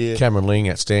last year. Cameron Ling,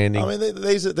 outstanding. I mean,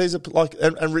 these are like,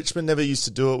 and Richmond never used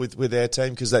to do it with their team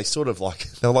because they sort of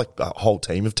they're like a whole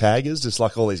team of taggers, just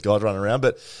like all these guys running around.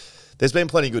 But there's been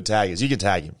plenty of good taggers. You can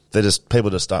tag him. People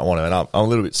just don't want to, and I'm a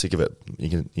little bit sick of it. You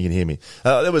can hear me.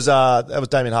 That was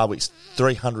Damien Hardwick's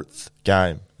 300th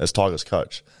game as Tigers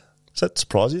coach. Does that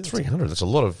surprise you? 300. That's a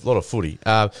lot of footy.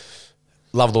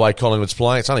 Love the way Collingwood's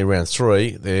playing. It's only round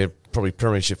 3. They're probably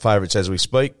premiership favourites as we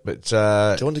speak. But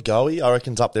John De Goey, I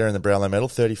reckon, is up there in the Brownlow medal.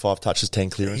 35 touches, 10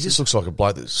 clearances. He just looks like a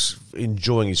bloke that's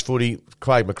enjoying his footy.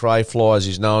 Craig McRae flies,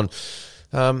 he's known.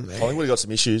 Collingwood have got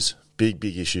some issues. Big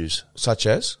issues. Such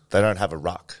as? They don't have a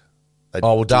ruck.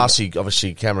 Darcy,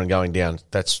 obviously, Cameron going down.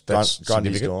 That's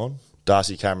Grundy's gone.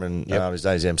 Darcy Cameron, his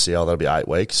name's MCL. That'll be 8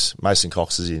 weeks. Mason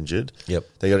Cox is injured. Yep.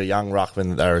 They got a young ruckman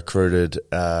that they recruited.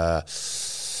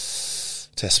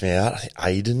 Test me out.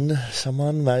 Aiden,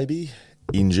 someone maybe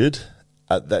injured.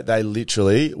 They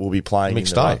literally will be playing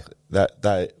McStay.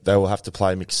 They will have to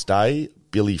play McStay,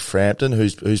 Billy Frampton,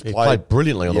 who's played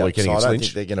brilliantly on the weekend. So I against don't Lynch.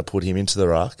 think they're going to put him into the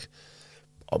ruck.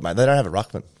 Oh man, they don't have a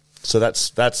ruckman, so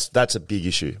that's a big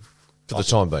issue for the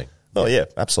time being. Oh yeah,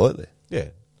 absolutely. Yeah.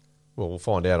 Well, we'll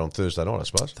find out on Thursday night, I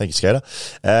suppose. Thank you, Skater.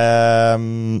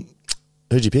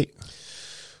 Who'd you pick?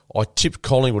 I tipped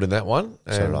Collingwood in that one,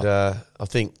 and I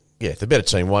think the better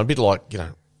team won. A bit like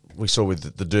we saw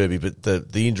with the Derby, but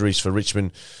the injuries for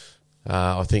Richmond,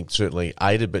 I think certainly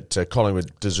aided. But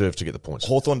Collingwood deserved to get the points.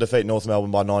 Hawthorn defeat North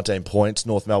Melbourne by 19 points.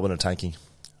 North Melbourne are tanking.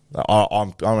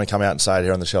 I'm going to come out and say it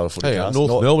here on the Shelter Footycast.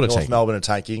 North Melbourne are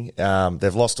tanking.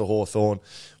 They've lost to Hawthorn.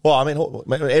 Well, I mean,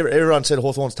 everyone said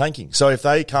Hawthorn's tanking. So if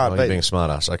they can't beat... being a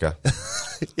smart ass, okay.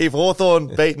 If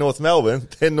Hawthorn beat North Melbourne,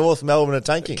 then North Melbourne are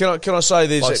tanking. Can I say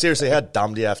there's... seriously, how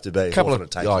dumb do you have to be?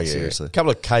 Seriously. A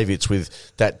couple of caveats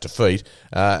with that defeat.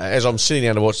 As I'm sitting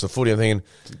down to watch the footy, I'm thinking,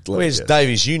 where's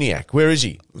Davies Uniacke? Where is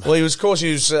he? Well, he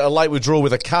was a late withdrawal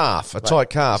with a tight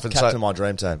calf. Captain of my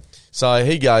dream team. So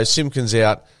he goes, Simpkins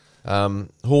out.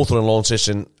 Hawthorn and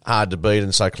Launceston hard to beat,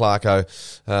 and so Clarko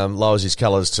lowers his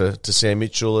colours to Sam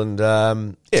Mitchell, and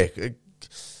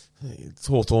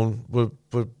Hawthorn were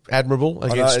admirable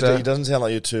against. It doesn't sound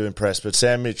like you're too impressed, but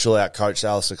Sam Mitchell outcoached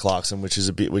Alistair Clarkson, which is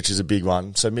a big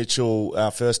one. So Mitchell, our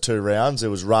first 2 rounds, it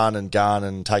was run and gun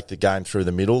and take the game through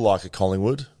the middle like a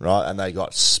Collingwood, right? And they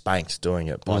got spanked doing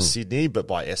it by Sydney, but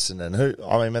by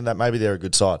Essendon, maybe they're a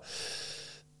good side.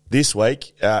 This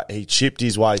week, he chipped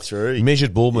his way through. He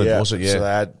measured Bullman, was it? Yeah. So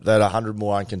they had 100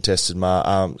 more uncontested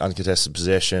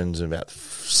possessions and about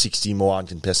 60 more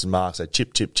uncontested marks. They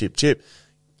chip.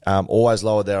 Always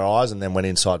lowered their eyes and then went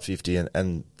inside 50 and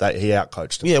he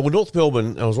outcoached them. Yeah, well, North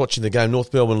Melbourne, I was watching the game,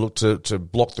 North Melbourne looked to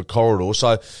block the corridor.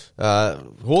 So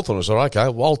Hawthorn was like, okay,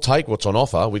 well, I'll take what's on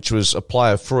offer, which was a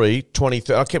player free,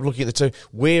 20. I kept looking at the two.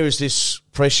 Where is this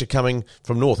pressure coming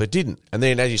from North? It didn't. And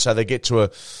then, as you say, they get to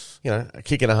a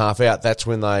kick and a half out. That's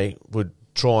when they would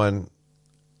try and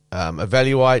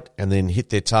evaluate and then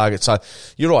hit their target. So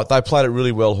you're right. They played it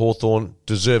really well. Hawthorn,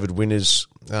 deserved winners.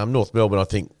 North Melbourne, I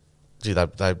think,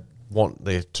 they want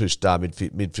their 2-star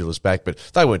midfielders back, but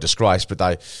they weren't disgraced. But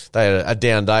they had a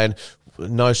down day. And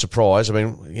no surprise. I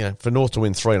mean, for North to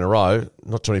win 3 in a row,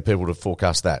 not too many people would have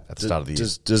forecast that at the start of the year.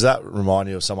 Does that remind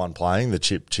you of someone playing the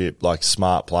chip, like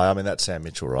smart play? I mean, that's Sam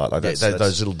Mitchell, right? Like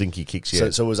those little dinky kicks, yeah.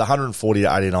 So it was 140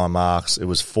 to 89 marks. It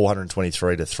was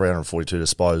 423 to 342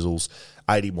 disposals,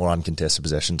 80 more uncontested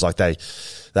possessions. Like they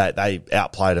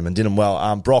outplayed him and did him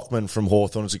well. Brockman from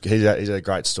Hawthorn, he's a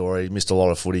great story. He missed a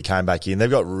lot of footy, came back in. They've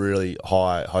got really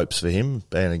high hopes for him,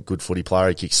 being a good footy player.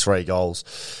 He kicks 3 goals.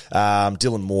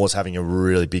 Dylan Moore's having a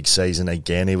really big season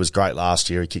again. He was great last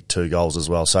year. He kicked 2 goals as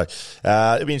well. So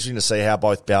it'll be interesting to see how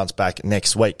both bounce back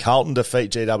next week. Carlton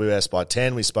defeat GWS by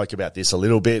 10. We spoke about this a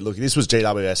little bit. Look, this was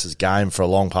GWS's game for a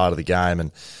long part of the game,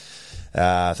 and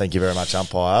thank you very much,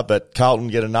 umpire. But Carlton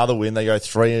get another win. They go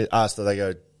 3. So they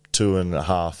go 2.5.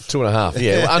 2.5,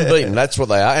 yeah. Unbeaten, that's what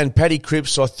they are. And Paddy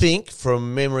Cripps, I think,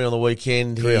 from memory on the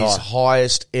weekend, his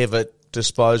highest ever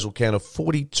disposal count of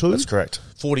 42. That's correct.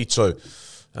 42.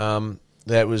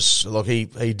 That was, like, he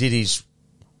did his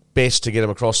best to get him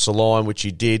across the line, which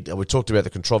he did. And we talked about the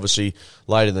controversy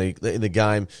late in the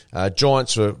game.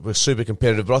 Giants were super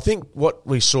competitive. But I think what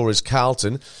we saw is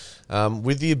Carlton,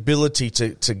 with the ability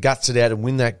to guts it out and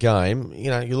win that game,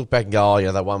 you look back and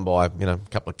go, they won by, a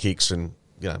couple of kicks and,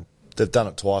 They've done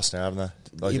it twice now, haven't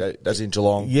they? Like, as in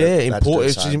Geelong. Yeah,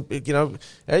 important.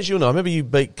 As you'll know, I remember you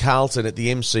beat Carlton at the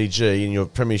MCG in your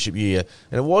premiership year,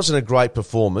 and it wasn't a great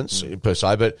performance per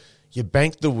se, but you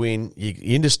banked the win, you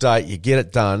interstate, you get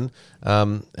it done,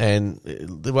 and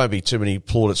there won't be too many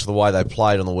plaudits for the way they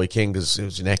played on the weekend because it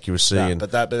was inaccuracy. No,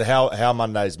 but how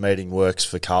Monday's meeting works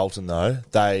for Carlton, though,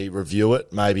 they review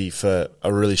it maybe for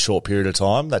a really short period of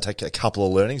time. They take a couple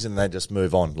of learnings and they just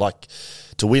move on. Like,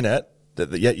 to win it,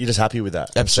 you're just happy with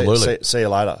that. Absolutely. See you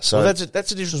later. So that's the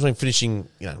difference between finishing,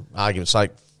 argument's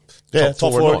sake, top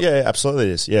four. Yeah, absolutely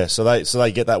it is. Yeah, so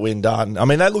they get that win done. I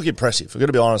mean, they look impressive. We've got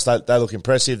to be honest. They look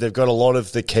impressive. They've got a lot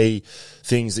of the key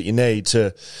things that you need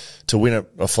to win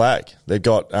a flag. They've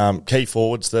got key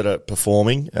forwards that are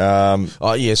performing. So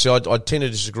I tend to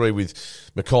disagree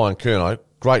with Mackay and Curnow.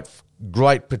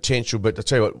 Great potential, but I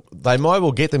tell you what, they might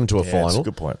well get them to a final. That's a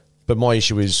good point. But my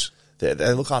issue is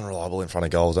they look unreliable in front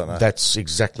of goals, don't they? That's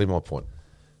exactly my point.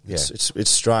 Yeah.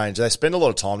 It's strange. They spend a lot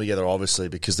of time together, obviously,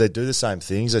 because they do the same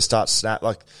things. They start snap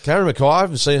like Harry Mackay. I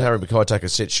haven't seen Harry Mackay take a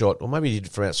set shot, or maybe he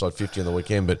did from outside 50 on the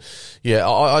weekend. But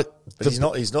yeah, he's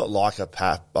not like a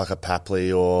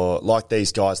Papley or like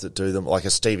these guys that do them, like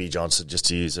a Stevie Johnson, just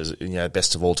to use as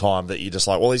best of all time. That you're just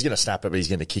like, well, he's going to snap it, but he's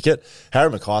going to kick it. Harry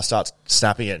Mackay starts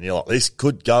snapping it, and you're like, this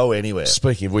could go anywhere.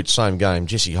 Speaking of which, same game,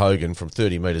 Jesse Hogan from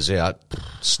 30 metres out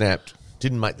snapped,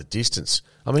 didn't make the distance.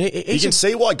 I mean, you can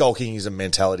see why goal kicking is a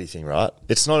mentality thing, right?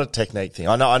 It's not a technique thing.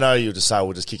 I know you'll just say,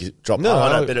 we'll just kick it, drop. No,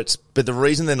 I know, but the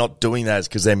reason they're not doing that is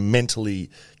because they mentally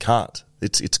can't.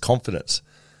 It's confidence.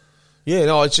 Yeah,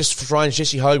 no, it's just strange.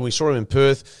 Jesse Hogan, we saw him in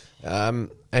Perth, and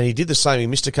he did the same. He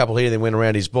missed a couple here, then went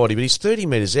around his body, but he's 30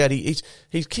 metres out.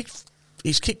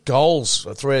 He's kicked goals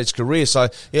throughout his career. So,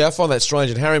 yeah, I find that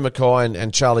strange. And Harry Mackay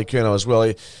and Charlie Curnow as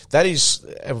well. That is,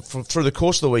 through the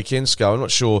course of the weekend, Sco, I'm not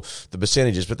sure the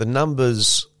percentages, but the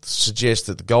numbers suggest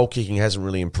that the goal kicking hasn't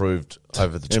really improved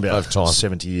over time.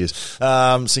 70 years.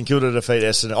 St Kilda defeat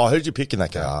Essendon. Oh, who did you pick in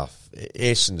that game?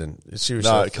 Essendon.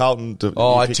 Seriously. No, Carlton.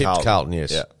 I tipped Carlton,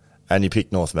 yes. Yeah. And you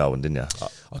picked North Melbourne, didn't you?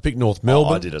 I picked North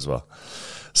Melbourne. I did as well.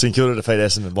 St Kilda defeat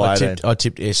Essendon by 18. I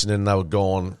tipped Essendon. They were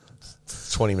gone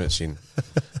 20 minutes in.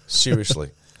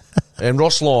 Seriously. And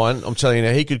Ross Lyon, I'm telling you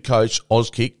now, he could coach an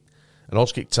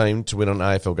Auskick team to win an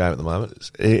AFL game at the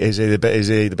moment. Is he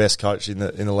the best coach in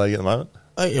the league at the moment?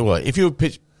 Well, if you were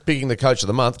picking the coach of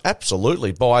the month,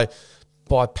 absolutely, by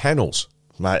panels.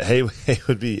 Mate, he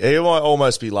might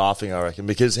almost be laughing, I reckon,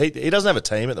 because he doesn't have a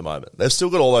team at the moment. They've still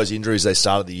got all those injuries they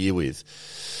started the year with.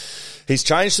 He's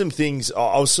changed some things.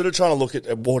 I was sort of trying to look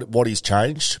at what he's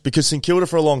changed, because St Kilda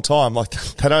for a long time, like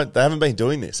they haven't been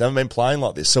doing this. They haven't been playing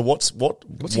like this. So what's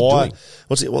he doing?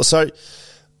 So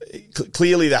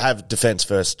clearly they have defence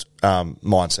first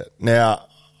mindset. Now,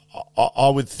 I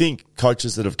would think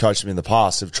coaches that have coached them in the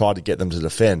past have tried to get them to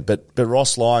defend, but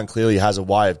Ross Lyon clearly has a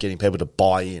way of getting people to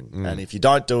buy in. And if you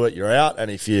don't do it, you're out. And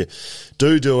if you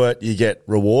do it, you get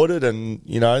rewarded. And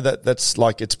that's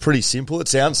like, it's pretty simple. It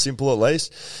sounds simple at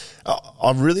least.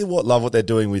 I really love what they're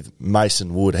doing with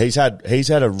Mason Wood. He's had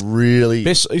a really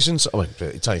best season. It's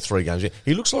only 3 games.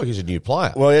 He looks like he's a new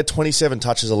player. Well, he had 27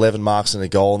 touches, 11 marks, and a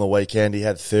goal on the weekend. He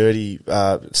had 30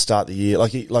 start the year.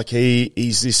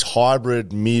 He's this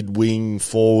hybrid mid-wing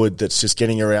forward that's just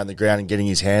getting around the ground and getting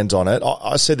his hands on it.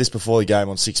 I said this before the game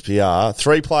on 6PR.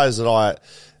 3 players that I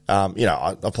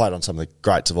played on some of the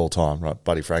greats of all time, right?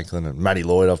 Buddy Franklin and Matty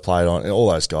Lloyd I've played on, and all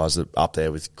those guys that are up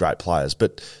there with great players.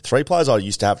 But 3 players I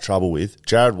used to have trouble with: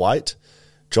 Jared Waite,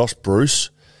 Josh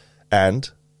Bruce, and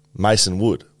Mason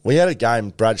Wood. We had a game,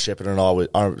 Brad Shepherd and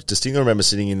I distinctly remember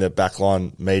sitting in the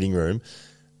backline meeting room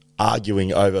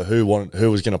arguing over who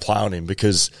was going to play on him,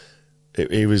 because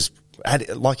he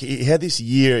had this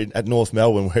year at North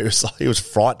Melbourne where he was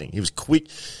frightening. He was quick.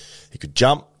 He could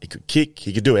jump. He could kick.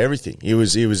 He could do everything. He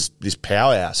was this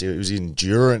powerhouse. It was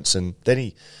endurance, and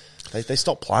then they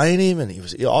stopped playing him, and he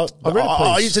was.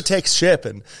 I used to text Shep,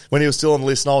 and when he was still on the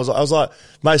list, and I was like,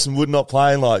 Mason Wood not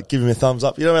playing, like give him a thumbs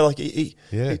up. You know, like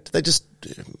they just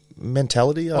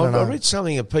mentality. I don't know. I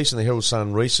read a piece in the Herald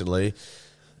Sun recently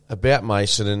about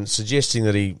Mason and suggesting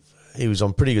that he was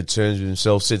on pretty good terms with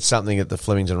himself. Said something at the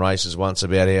Flemington races once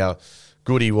about how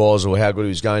good he was or how good he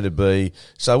was going to be.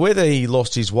 So whether he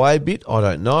lost his way a bit, I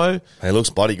don't know. He looks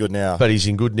bloody good now. But he's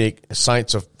in good nick.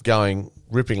 Saints are going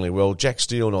ripplingly well. Jack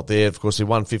Steele not there. Of course, their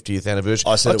 150th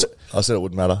anniversary. I said it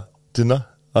wouldn't matter, didn't I?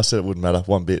 I said it wouldn't matter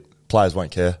one bit. Players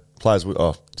won't care. Players would.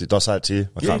 Oh, did I say it to you?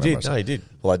 Yeah, you did. No, you did.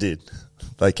 Well, I did.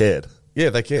 They cared. Yeah,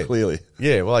 they cared. Clearly.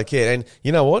 Yeah, well, they cared. And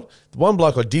you know what? The one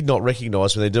bloke I did not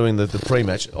recognise when they're doing the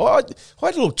pre-match, I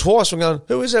had to look twice. I'm going,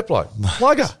 who is that bloke?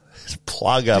 Plugger.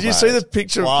 Plugger, Did you see the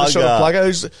picture of the shot of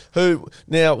Plugger? Who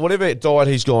now, whatever diet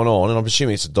he's gone on, and I'm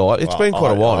assuming it's a diet. It's been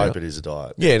quite a while. I now. hope it is a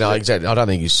diet. Yeah, no, exactly. I don't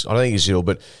think he's ill,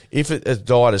 but if a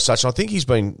diet as such, I think he's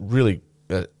been really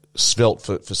svelte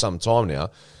for some time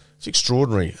now. It's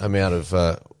extraordinary amount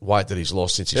of weight that he's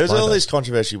lost since he's played. There was all this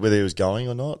controversy whether he was going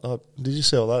or not. Did you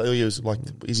see all that? He was like,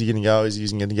 is he going to go? Is he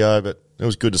going to go? But it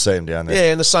was good to see him down there.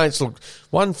 Yeah, and the Saints, look,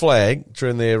 one flag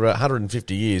during their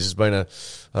 150 years has been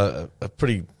a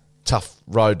pretty tough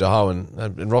road to hoe,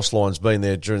 and Ross Lyon's been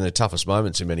there during their toughest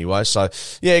moments in many ways. So,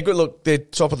 yeah, good. Look, they're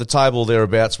top of the table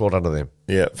thereabouts. Well done to them.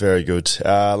 Yeah, very good.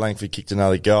 Langford kicked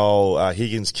another goal.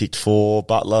 Higgins kicked 4.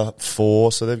 Butler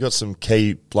 4. So they've got some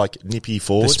key, like, nippy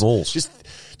forwards. They're smalls.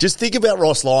 Just think about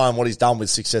Ross Lyon, what he's done with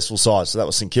successful sides. So that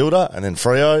was St Kilda, and then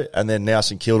Freo, and then now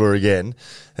St Kilda again.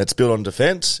 It's built on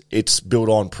defence. It's built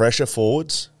on pressure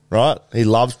forwards, right? He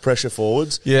loves pressure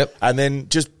forwards. Yep. And then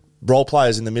just role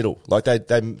players in the middle. Like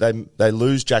they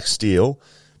lose Jack Steele,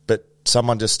 but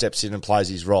someone just steps in and plays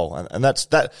his role. And that's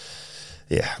that.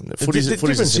 Yeah. The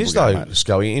difference is, though,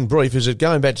 Scully, in brief, is that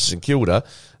going back to St Kilda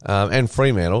and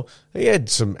Fremantle, he had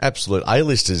some absolute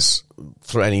A-listers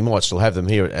through, and he might still have them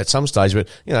here at some stage, but,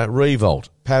 you know, Revolt,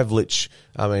 Pavlich,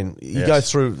 I mean, you go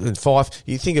through and Fife,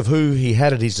 you think of who he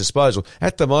had at his disposal.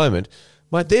 At the moment,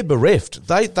 mate, they're bereft.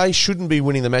 They shouldn't be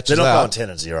winning the matches. They're not going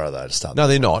 10-0, though, to start. No,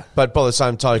 they're not. But by the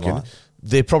same token,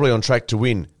 they're probably on track to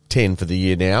win 10 for the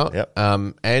year now. Yep.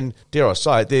 And dare I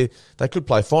say it, they could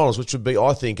play finals, which would be,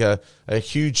 I think, a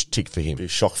huge tick for him. Be a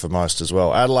shock for most as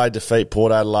well. Adelaide defeat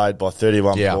Port Adelaide by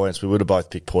 31 points. We would have both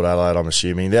picked Port Adelaide, I'm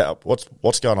assuming.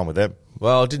 What's going on with them?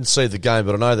 Well, I didn't see the game,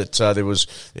 but I know that there was...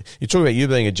 You're talking about you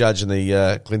being a judge in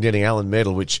the Glendenning Allen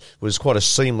Medal, which was quite a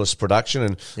seamless production,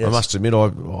 and I must admit, I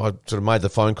sort of made the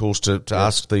phone calls to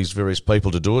ask these various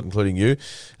people to do it, including you.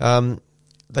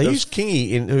 They used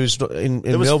Kingy, who's in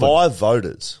There was Melbourne. 5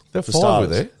 voters. There were 5, were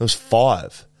there? There was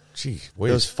 5. Gee,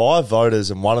 there was 5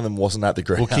 voters, and one of them wasn't at the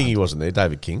ground. Well, Kingy wasn't there,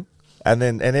 David King. And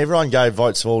everyone gave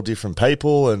votes for all different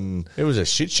people, and it was a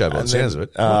shit show by the sounds of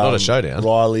it. Not a showdown.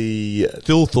 Riley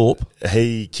Thilthorpe,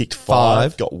 he kicked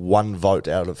 5, got 1 vote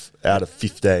out of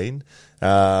 15.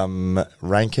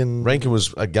 Rankin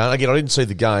was a gun. Again, I didn't see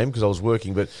the game because I was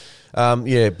working, but a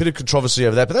bit of controversy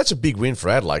over that. But that's a big win for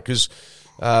Adelaide because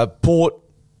Port.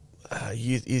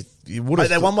 You would have.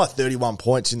 They won by 31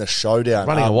 points in the showdown.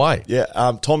 Running away. Yeah.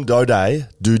 Tom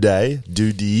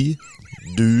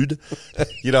Dude,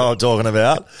 you know what I'm talking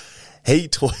about. He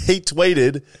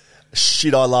tweeted,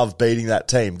 "Shit, I love beating that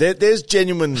team." There's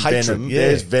genuine hatred, venom. Yeah.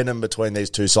 There's venom between these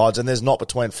two sides, and there's not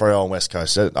between Freo and West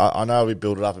Coast. So I know we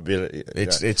build it up a bit.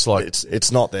 It's like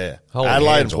it's not there.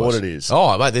 Adelaide and Port it is.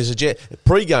 Oh, mate, there's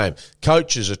pre-game.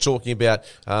 Coaches are talking about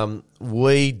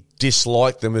we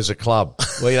dislike them as a club.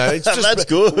 Well, you know, it's just that's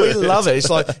good. We love it.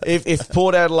 It's like if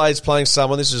Port Adelaide's playing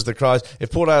someone, this is the Crows. If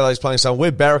Port Adelaide's playing someone,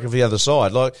 we're barracking for the other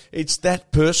side. Like it's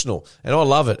that personal, and I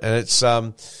love it. And it's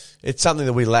something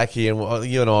that we lack here. And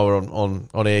you and I were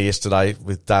on air yesterday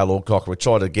with Dale Alcock. We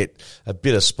tried to get a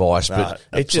bit of spice, but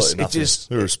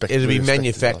it'll be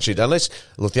manufactured. Unless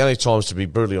look, the only times, to be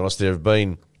brutally honest, there have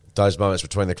been those moments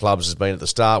between the clubs has been at the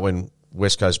start when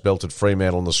West Coast belted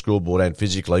Fremantle on the scoreboard and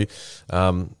physically.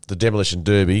 The Demolition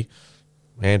Derby,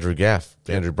 Andrew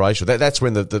Brayshaw. That's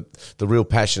when the real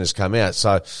passion has come out.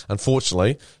 So,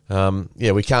 unfortunately,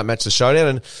 we can't match the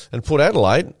showdown. And Port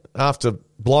Adelaide, after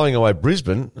blowing away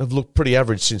Brisbane, have looked pretty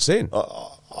average since then.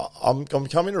 I'm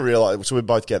coming to realise, so we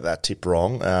both get that tip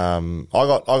wrong. I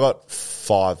got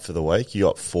 5 for the week. You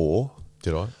got 4.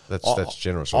 Did I? That's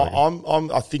generous.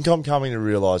 I think I'm coming to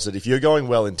realise that if you're going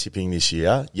well in tipping this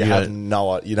year, you'd have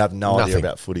no idea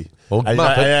about footy. Well,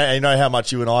 and you know how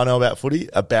much you and I know about footy?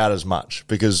 About as much,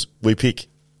 because we pick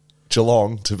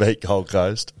Geelong to beat Gold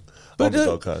Coast. On the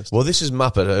Gold Coast. Well, this is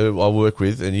Muppet, who I work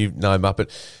with, and you know Muppet.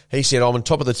 He said, I'm on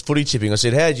top of the footy tipping. I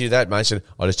said, how did you do that, mate? He said,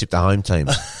 I just tipped the home team.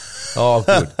 Oh,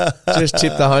 good. Just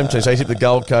tipped the home team. So he tipped the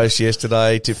Gold Coast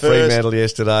yesterday, tipped Fremantle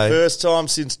yesterday. First time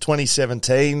since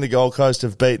 2017 the Gold Coast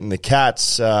have beaten the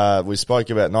Cats. We spoke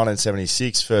about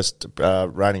 1976, first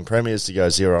reigning premiers to go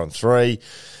 0-3.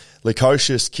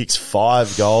 Lukosius kicks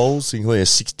 5 goals, including a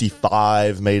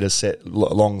 65-metre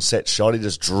long set shot. He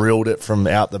just drilled it from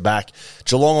out the back.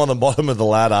 Geelong on the bottom of the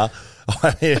ladder.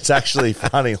 I mean, it's actually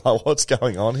funny. Like, what's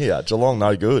going on here? Geelong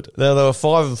no good. Now, they were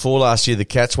 5-4 last year. The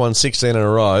Cats won 16 in a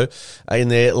row. In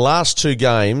their last 2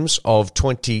 games of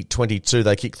 2022,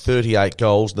 they kicked 38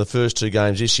 goals. In the first 2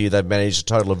 games this year, they've managed a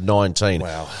total of 19.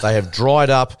 Wow. They have dried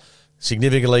up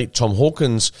significantly. Tom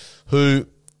Hawkins, who,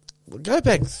 go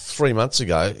back 3 months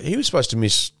ago, he was supposed to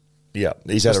miss... Yeah,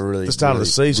 he's had the start of the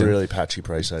season. Really patchy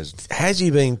pre-season. Has he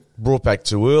been brought back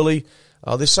too early?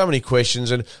 There's so many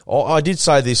questions, and I did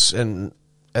say this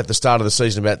at the start of the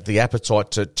season about the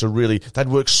appetite to really... They'd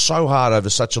worked so hard over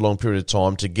such a long period of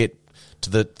time to get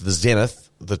to the zenith,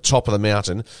 the top of the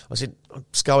mountain. I said,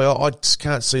 Scully, I just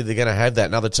can't see they're going to have that,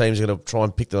 and other teams are going to try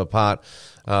and pick them apart.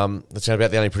 That's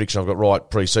about the only prediction I've got right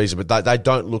pre-season, but they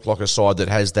don't look like a side that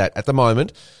has that at the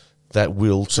moment, that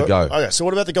will to go. Okay, so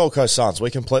what about the Gold Coast Suns?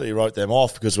 We completely wrote them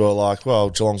off because we were like, well,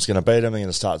 Geelong's going to beat them, they're going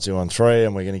to start 2-3,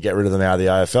 and we're going to get rid of them out of the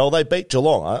AFL. They beat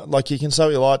Geelong. Like, you can say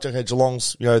what you like, okay,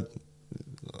 Geelong's,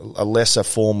 a lesser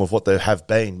form of what they have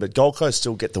been, but Gold Coast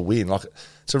still get the win. Like,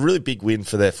 it's a really big win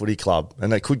for their footy club,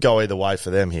 and it could go either way for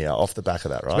them here off the back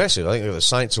of that, right? Especially, I think they've got the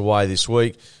Saints away this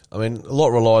week. I mean, a lot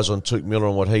relies on Tuke Miller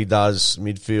and what he does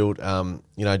midfield.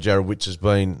 Jared Witts has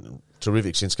been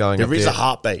terrific since going up there. There is a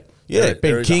heartbeat. Yeah,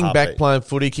 Ben King back playing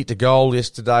footy, kicked a goal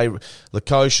yesterday.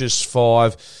 Lukosius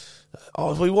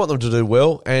 5. We want them to do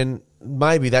well, and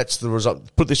maybe that's the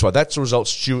result. Put it this way, that's the result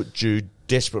Stuart Dew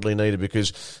desperately needed,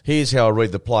 because here's how I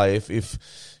read the play. If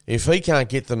he can't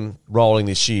get them rolling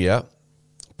this year,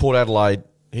 Port Adelaide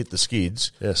hit the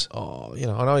skids. Yes. I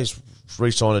know he's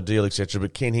re-signed a deal, etc.,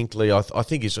 but Ken Hinkley, I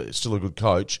think he's still a good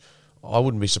coach. I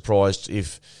wouldn't be surprised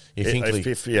if Hinkley...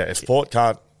 If Port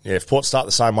can't... Yeah, if Port start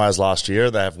the same way as last year,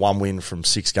 they have 1 win from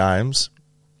 6 games.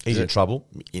 He's in trouble.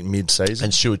 In mid-season.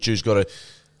 And Stuart Dew's got to,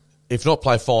 if not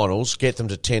play finals, get them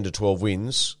to 10 to 12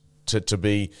 wins to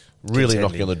be really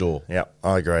knocking on the door. Yeah,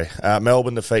 I agree.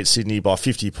 Melbourne defeat Sydney by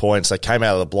 50 points. They came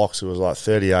out of the blocks. It was like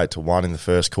 38-1 in the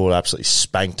first quarter. Absolutely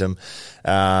spanked them.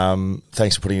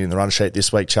 Thanks for putting it in the run sheet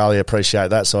this week, Charlie. I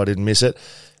appreciate that, so I didn't miss it.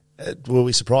 Were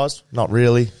we surprised? Not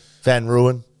really. Van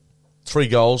Ruin. 3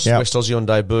 goals, yep. West Aussie on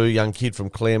debut, young kid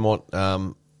from Claremont,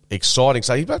 exciting.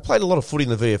 So he played a lot of footy in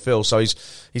the VFL, so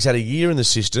he's had a year in the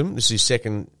system. This is his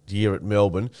second year at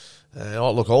Melbourne. I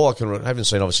haven't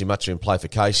seen obviously much of him play for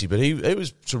Casey, but he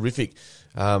was terrific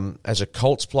as a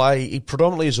Colts player. He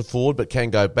predominantly is a forward, but can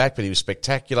go back, but he was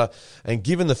spectacular. And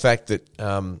given the fact that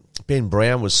Ben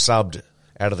Brown was subbed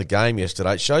out of the game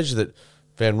yesterday, it shows you that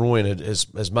Van Rooyen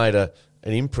has made an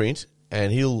imprint,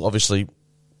 and he'll obviously...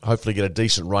 hopefully get a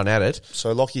decent run at it.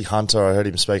 So Lockie Hunter, I heard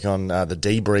him speak on the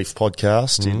Debrief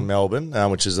podcast in Melbourne,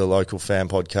 which is a local fan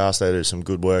podcast. They do some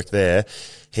good work there.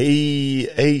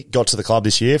 He got to the club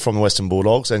this year from the Western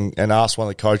Bulldogs and asked one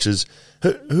of the coaches,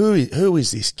 who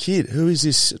is this kid? Who is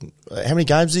this? How many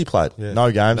games has he played? Yeah.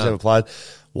 No games, never played.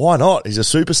 Why not? He's a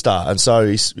superstar. And so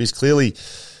he's clearly...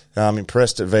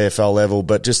 impressed at VFL level,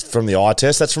 but just from the eye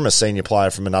test, that's from a senior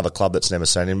player from another club that's never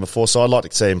seen him before. So I'd like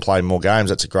to see him play more games.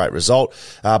 That's a great result.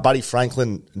 Buddy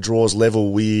Franklin draws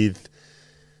level with,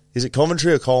 is it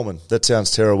Coventry or Coleman? That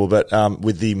sounds terrible, but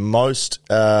with the most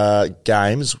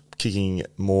games, kicking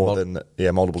more than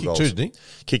multiple goals. Kicked 2, didn't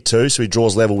he? Kicked 2, so he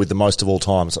draws level with the most of all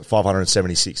time. It's like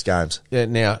 576 games. Yeah,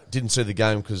 now, didn't see the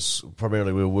game because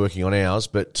primarily we were working on ours,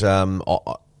 but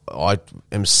I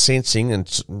am sensing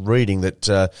and reading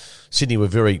that Sydney were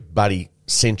very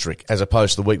Buddy-centric, as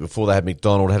opposed to the week before they had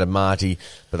McDonald, had a Marty,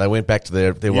 but they went back to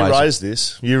their ways.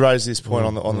 You raised this point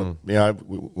on the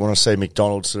we want to see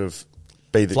McDonald sort of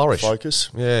be the flourish. Focus.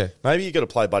 Yeah. Maybe you got to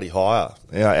play Buddy higher,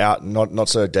 out not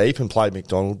so deep, and play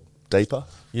McDonald deeper.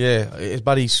 Yeah, is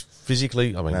Buddy's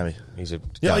physically? I mean, maybe he's a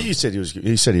gun. You said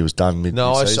he was done mid.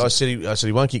 No, I said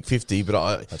he won't kick 50,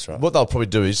 but that's right. What they'll probably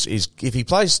do is if he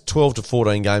plays 12 to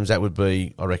 14 games, that would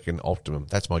be, I reckon, optimum.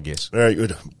 That's my guess. Very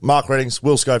good. Mark Reddings,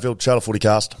 Will Schofield, Channel Footy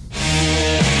Cast.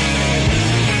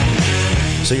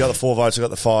 So you got the 4 votes, I got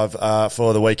the 5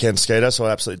 for the weekend, Skeeter, so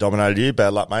I absolutely dominated you.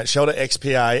 Bad luck, mate. Shelter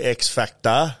XPA X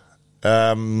Factor.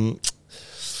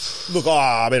 Look,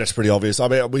 I mean, it's pretty obvious. I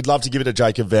mean, we'd love to give it to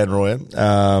Jacob Van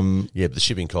Rooyen. Yeah, but the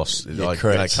shipping costs,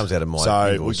 Correct. It comes out of my So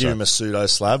invoice, we'll give him a pseudo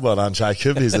slab. Well done,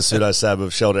 Jacob. Here's the pseudo slab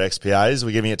of Shelter XPAs.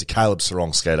 We're giving it to Caleb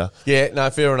Sarong, Skeeter. Yeah, no,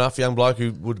 fair enough. Young bloke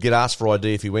who would get asked for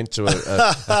ID if he went to a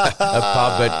pub,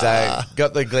 but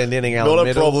got the Glendinning Allen Not a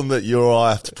medal. problem that you or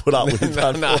I have to put up with, No,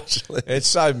 unfortunately. it's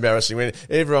so embarrassing when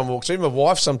everyone walks in. My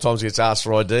wife sometimes gets asked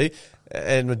for ID,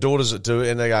 and my daughters that do it,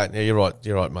 and they go, "Yeah, you're right,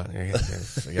 mate.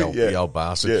 You old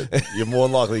bastard." Yeah, you're more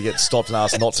than likely to get stopped and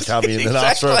asked not to come in than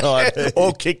ask for an ID.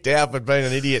 Or kicked out for being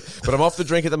an idiot. But I'm off the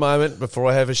drink at the moment.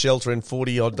 Before I have a shelter in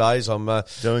 40-odd days, I'm...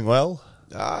 Doing well?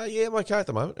 yeah, I'm okay at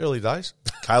the moment. Early days.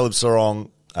 Caleb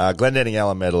Sarong, Glendinning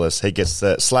Allen medalist. He gets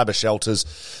the slab of shelters.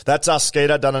 That's us,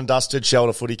 Skeeter, done and dusted.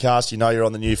 Shelter Footycast. You know you're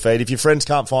on the new feed. If your friends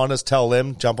can't find us, tell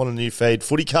them. Jump on a new feed.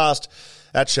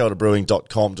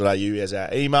 Footycast@shelterbrewing.com.au as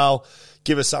our email.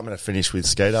 Give us something to finish with,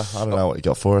 Skeeter. I don't know what you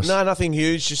got for us. No, nothing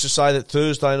huge. Just to say that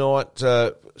Thursday night,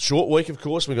 short week, of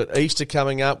course. We've got Easter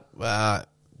coming up.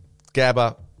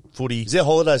 Gabba, footy. Is there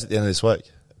holidays at the end of this week?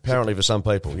 Apparently for some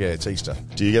people, yeah, it's Easter.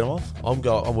 Do you get them off? I'm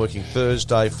working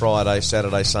Thursday, Friday,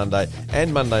 Saturday, Sunday,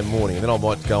 and Monday morning. And then I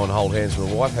might go and hold hands with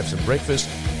my wife, have some breakfast,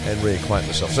 and reacquaint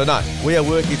myself. So no, we are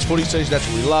working. It's footy season. That's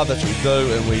what we love. That's what we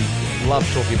do, and we love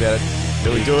talking about it.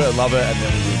 Do we do it, love it, and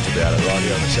then we whinge about it right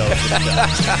here on the show.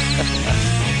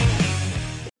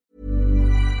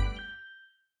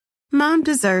 Mom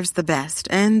deserves the best,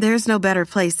 and there's no better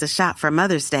place to shop for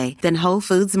Mother's Day than Whole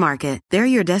Foods Market. They're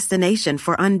your destination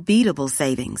for unbeatable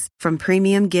savings, from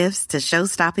premium gifts to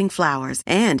show-stopping flowers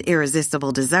and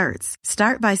irresistible desserts.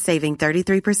 Start by saving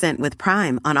 33% with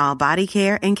Prime on all body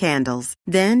care and candles.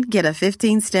 Then get a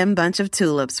 15-stem bunch of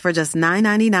tulips for just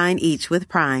 $9.99 each with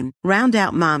Prime. Round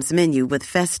out Mom's menu with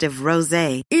festive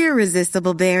rosé,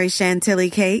 irresistible berry chantilly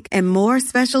cake, and more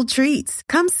special treats.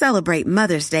 Come celebrate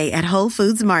Mother's Day at Whole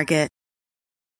Foods Market.